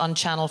August on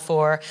Channel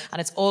 4. And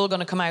it's all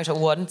going to come out at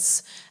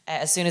once.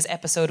 As soon as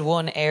episode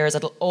 1 airs,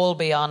 it'll all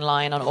be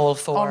online on all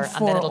four.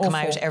 And then it'll come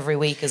out every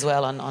week as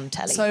well on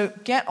telly. So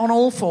get on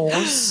all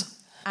fours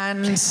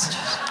and...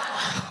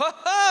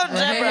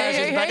 Deborah,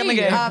 she's back in the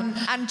game.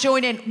 And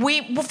join in.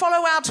 We will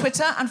follow our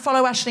Twitter and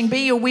follow Aisling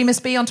B or We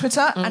Must Be on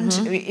Twitter, and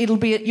you'll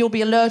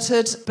be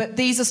alerted. But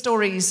these are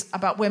stories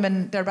about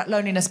women. They're about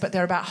loneliness, but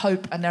they're about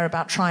hope, and they're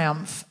about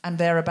triumph, and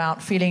they're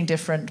about feeling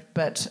different,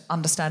 but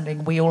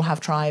understanding we all have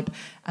tribe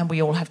and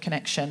we all have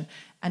connection.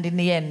 And in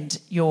the end,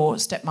 your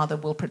stepmother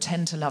will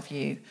pretend to love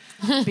you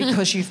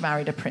because you've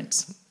married a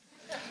prince.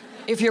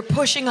 If you're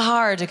pushing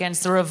hard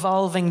against the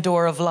revolving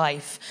door of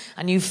life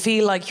and you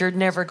feel like you're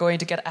never going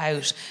to get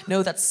out,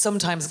 know that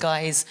sometimes,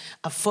 guys,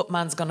 a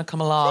footman's going to come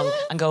along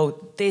and go,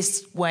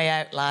 this way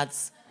out,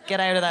 lads.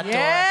 Get out of that door.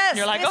 And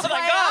you're like, oh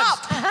my God,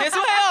 this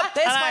way up.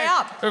 This way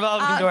up.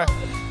 Revolving door.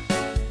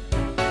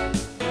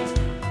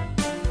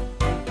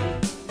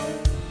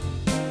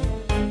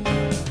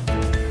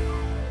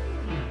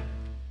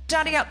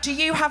 Danielle, do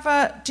you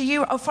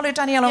follow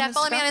Danielle on Instagram? Yeah,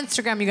 follow me on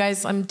Instagram, you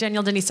guys. I'm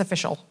Danielle Denise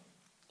Official.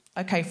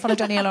 Okay, follow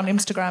Danielle on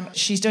Instagram.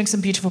 She's doing some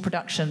beautiful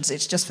productions.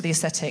 It's just for the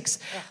aesthetics.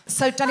 Yeah.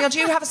 So, Danielle, do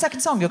you have a second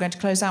song you're going to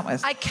close out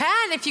with? I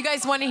can, if you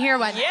guys want to hear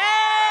one.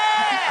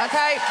 Yeah!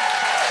 Okay.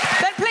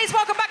 Then please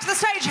welcome back to the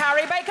stage,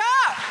 Harry Baker.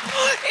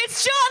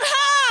 It's John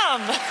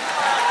Hamm!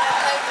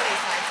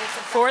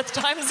 Fourth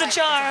time's a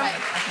charm.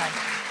 Okay.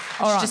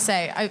 All right. Just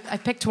say, I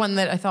picked one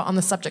that I thought on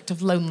the subject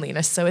of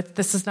loneliness, so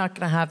this is not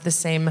going to have the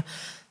same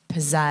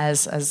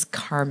pizzazz as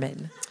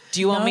Carmen. Do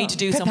you want me to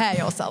do Prepare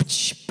yourself.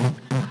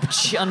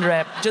 Under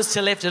it, just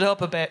to lift it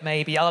up a bit,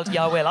 maybe? I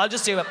will. I'll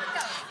just do it.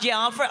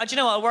 Yeah, do you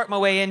know what? I'll work my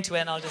way into it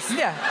and I'll just...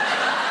 Yeah.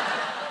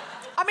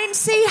 I mean,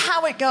 see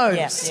how it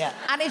goes. Yeah.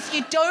 And if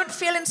you don't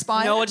feel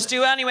inspired... No, just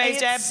do it anyways,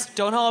 Deb.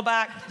 Don't hold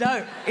back.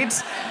 No,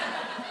 it's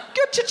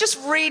good to just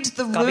read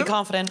the room. Gotta be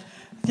confident.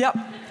 Yep.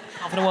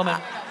 Confident woman.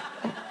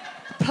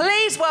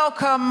 Please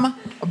welcome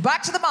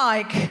back to the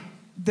mic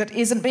that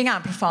isn't being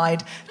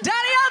amplified,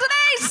 Danielle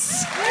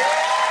Denise!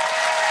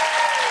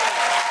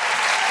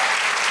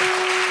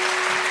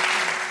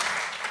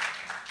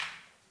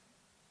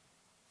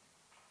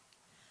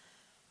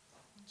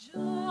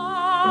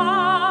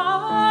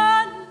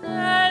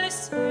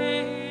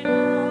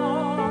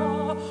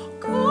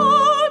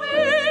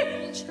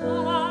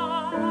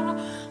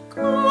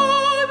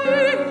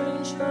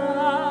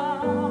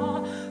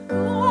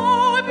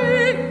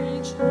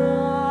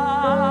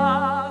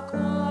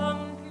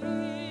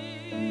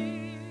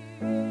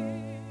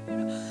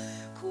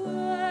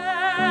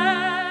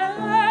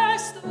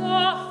 Questo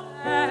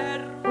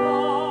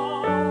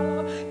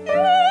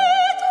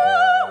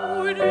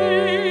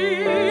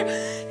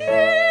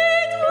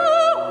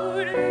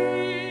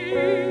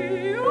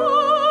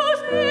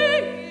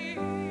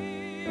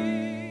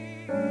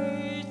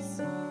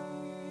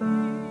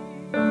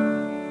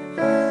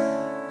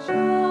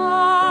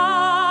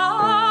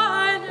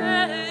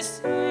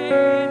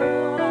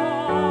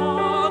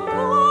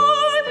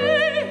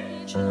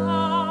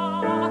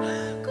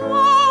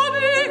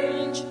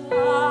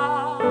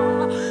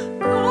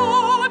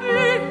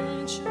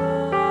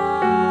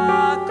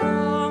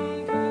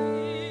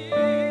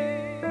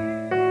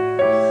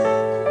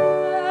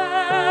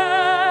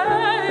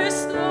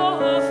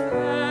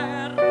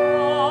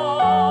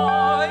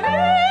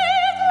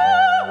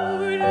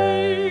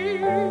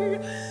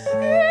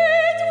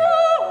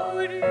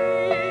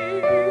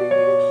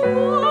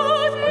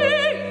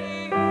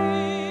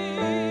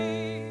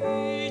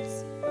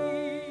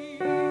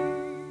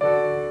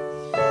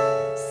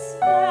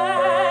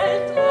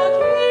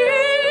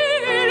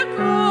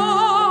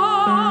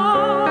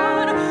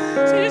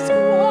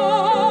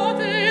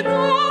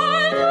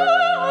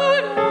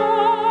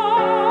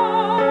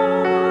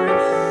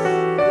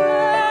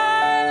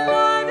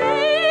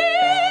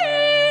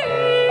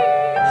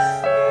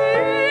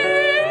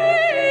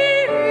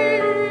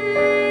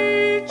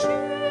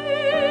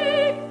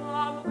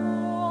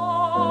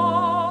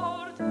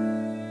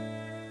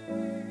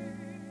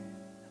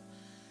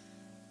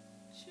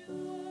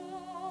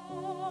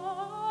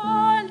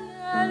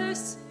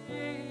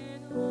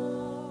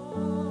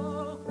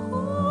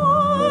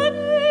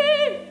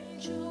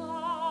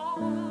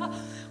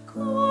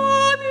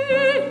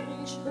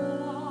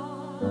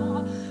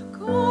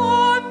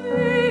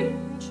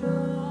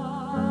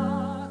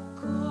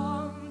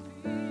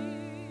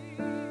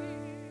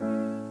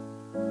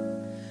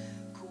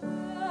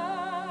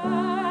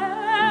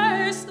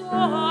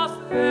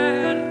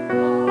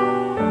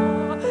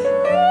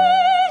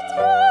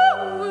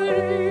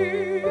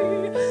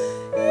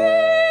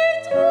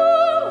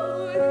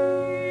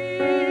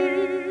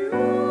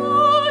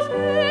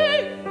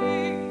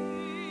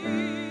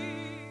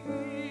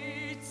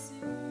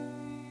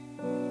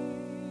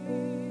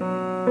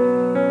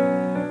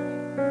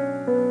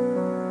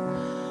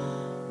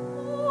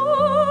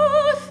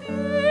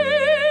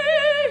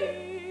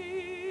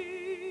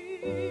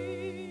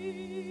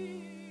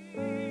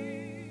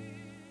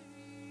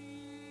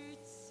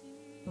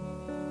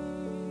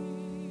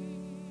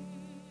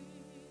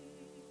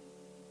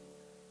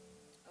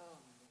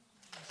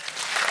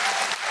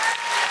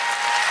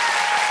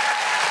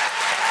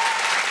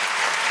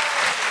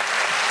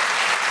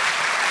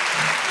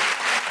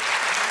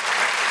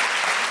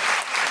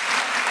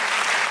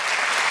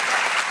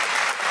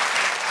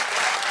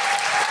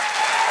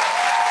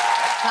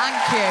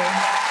Thank you.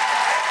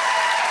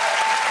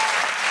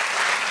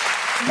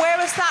 Where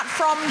is that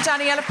from,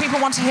 Danielle, if people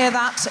want to hear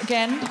that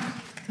again?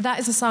 That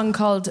is a song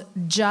called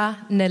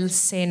Già nel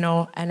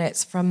seno, and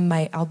it's from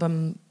my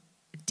album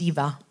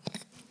Diva.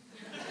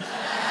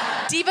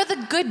 Diva,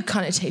 the good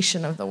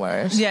connotation of the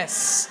word.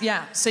 Yes,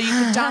 yeah. So you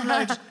can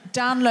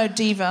download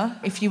Diva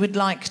if you would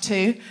like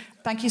to.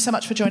 Thank you so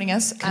much for joining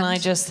us. Can I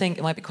just think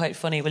it might be quite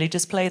funny? Will you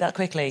just play that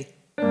quickly?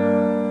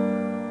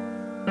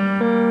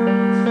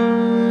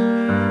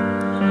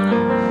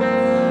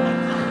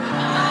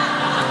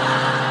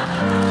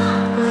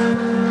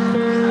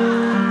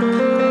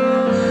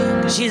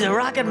 She's a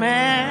rocket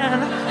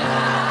man.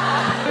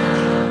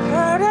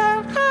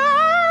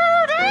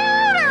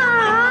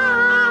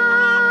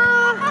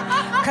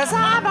 Cause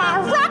I'm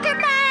a rocket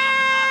man.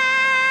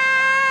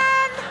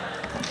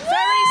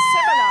 Very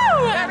similar.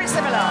 Very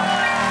similar.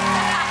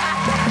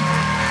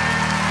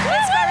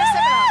 It's very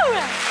similar.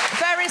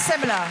 Very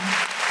similar.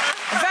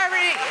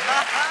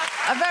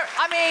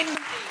 I mean,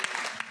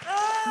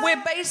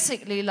 we're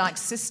basically like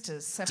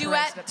sisters.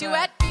 Duet.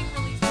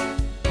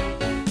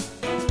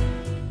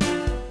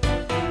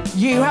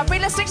 You have been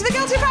listening to The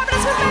Guilty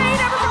Feminists with me,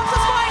 Deborah Francis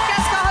White,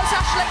 guest co-host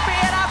Ashley B,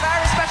 and our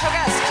very special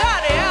guest,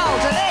 Danielle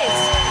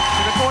Denise.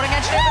 The recording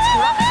engineer was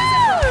Gruffy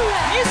Zimmer.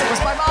 Music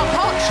was by Mark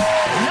Hodge.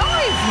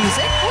 Live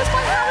music was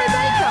by Harry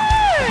Baker.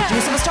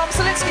 Producer was Tom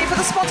Salinsky for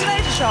The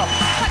Spontaneity Shop.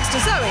 Thanks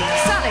to Zoe,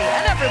 Sally,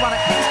 and everyone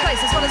at King's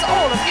Place, as well as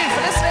all of you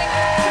for listening.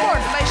 For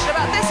more information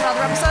about this and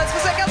other episodes,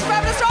 visit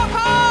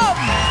guiltyfeminist.com.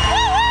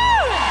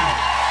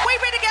 We've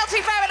been The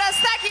Guilty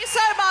Feminists. Thank you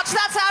so much.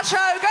 That's our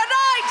show. Good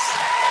night.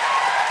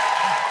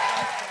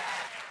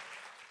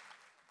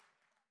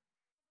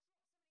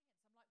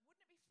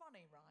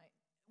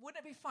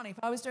 Wouldn't it be funny if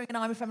I was doing an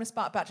I'm a Feminist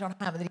about John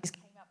Hamm and then he just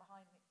came out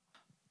behind me?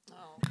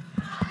 Oh.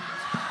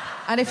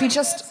 And if he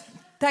just...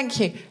 Thank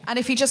you. And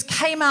if he just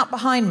came out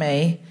behind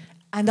me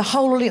and the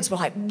whole audience were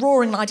like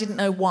roaring and I didn't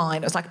know why,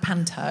 and it was like a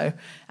panto,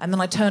 and then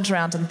I turned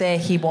around and there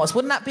he was.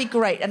 Wouldn't that be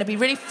great? And it'd be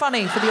really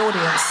funny for the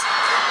audience.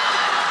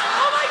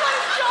 Oh my God,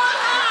 it's John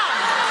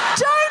Hamm!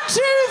 Don't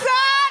do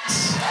that!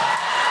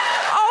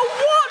 Oh,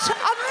 what?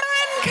 A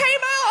man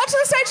came out onto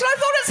the stage and I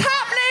thought it's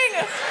happening!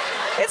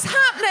 It's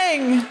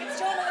happening!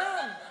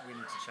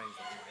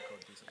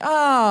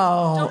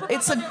 Oh,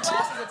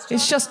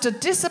 it's just a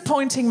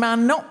disappointing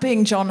man not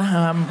being John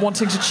Hamm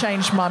wanting to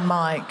change my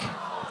mic.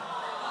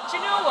 Do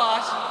you know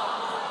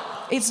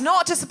what? It's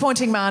not a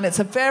disappointing man. It's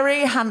a very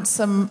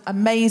handsome,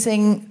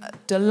 amazing,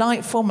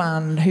 delightful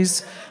man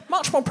who's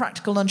much more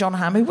practical than John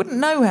Hamm, who wouldn't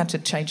know how to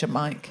change a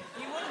mic.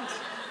 He wouldn't?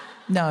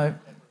 No.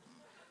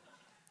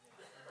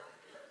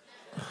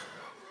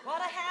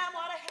 What a ham,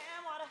 what a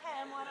ham, what a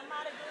ham, what a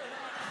mighty good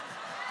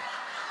ham.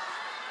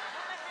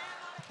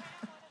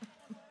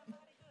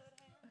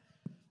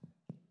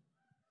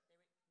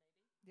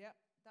 Yep,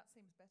 that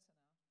seems better now.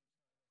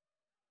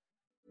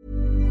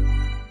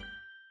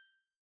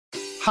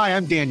 Hi,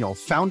 I'm Daniel,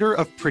 founder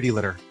of Pretty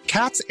Litter.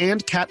 Cats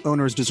and cat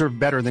owners deserve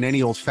better than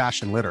any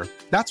old-fashioned litter.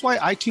 That's why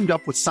I teamed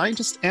up with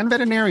scientists and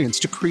veterinarians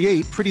to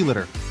create Pretty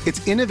Litter.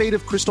 Its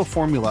innovative crystal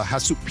formula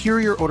has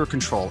superior odor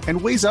control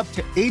and weighs up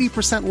to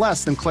 80%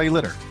 less than clay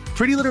litter.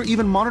 Pretty Litter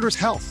even monitors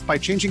health by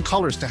changing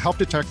colors to help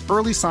detect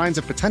early signs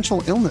of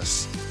potential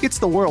illness. It's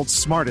the world's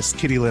smartest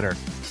kitty litter.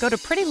 Go to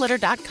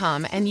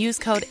prettylitter.com and use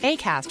code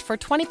ACAST for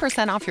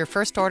 20% off your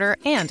first order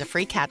and a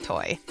free cat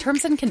toy.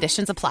 Terms and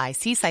conditions apply.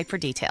 See site for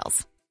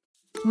details.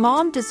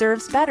 Mom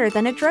deserves better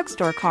than a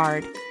drugstore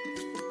card.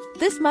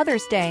 This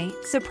Mother's Day,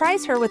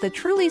 surprise her with a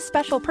truly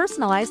special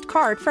personalized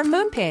card from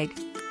Moonpig.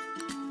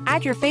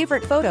 Add your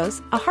favorite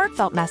photos, a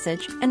heartfelt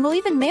message, and we'll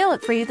even mail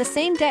it for you the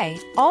same day,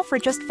 all for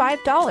just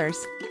 $5.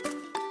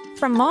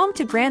 From mom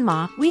to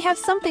grandma, we have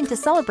something to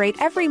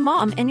celebrate every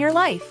mom in your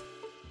life.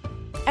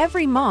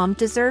 Every mom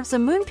deserves a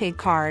Moonpig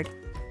card.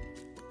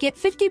 Get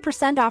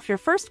 50% off your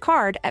first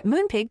card at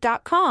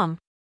moonpig.com.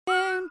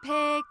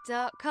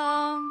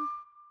 Moonpig.com.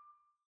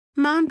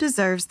 Mom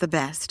deserves the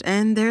best,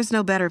 and there's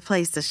no better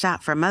place to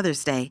shop for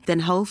Mother's Day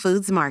than Whole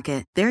Foods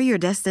Market. They're your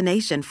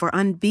destination for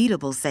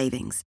unbeatable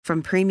savings,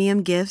 from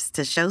premium gifts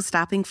to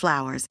show-stopping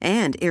flowers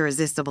and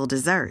irresistible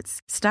desserts.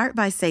 Start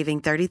by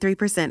saving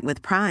 33%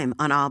 with Prime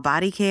on all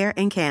body care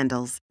and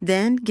candles.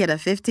 Then get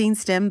a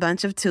 15-stem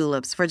bunch of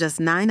tulips for just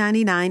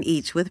 $9.99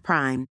 each with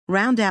Prime.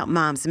 Round out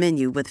Mom's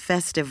menu with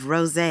festive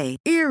rosé,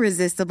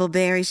 irresistible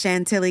berry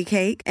chantilly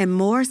cake, and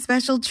more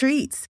special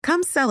treats.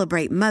 Come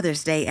celebrate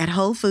Mother's Day at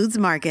Whole Foods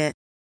Market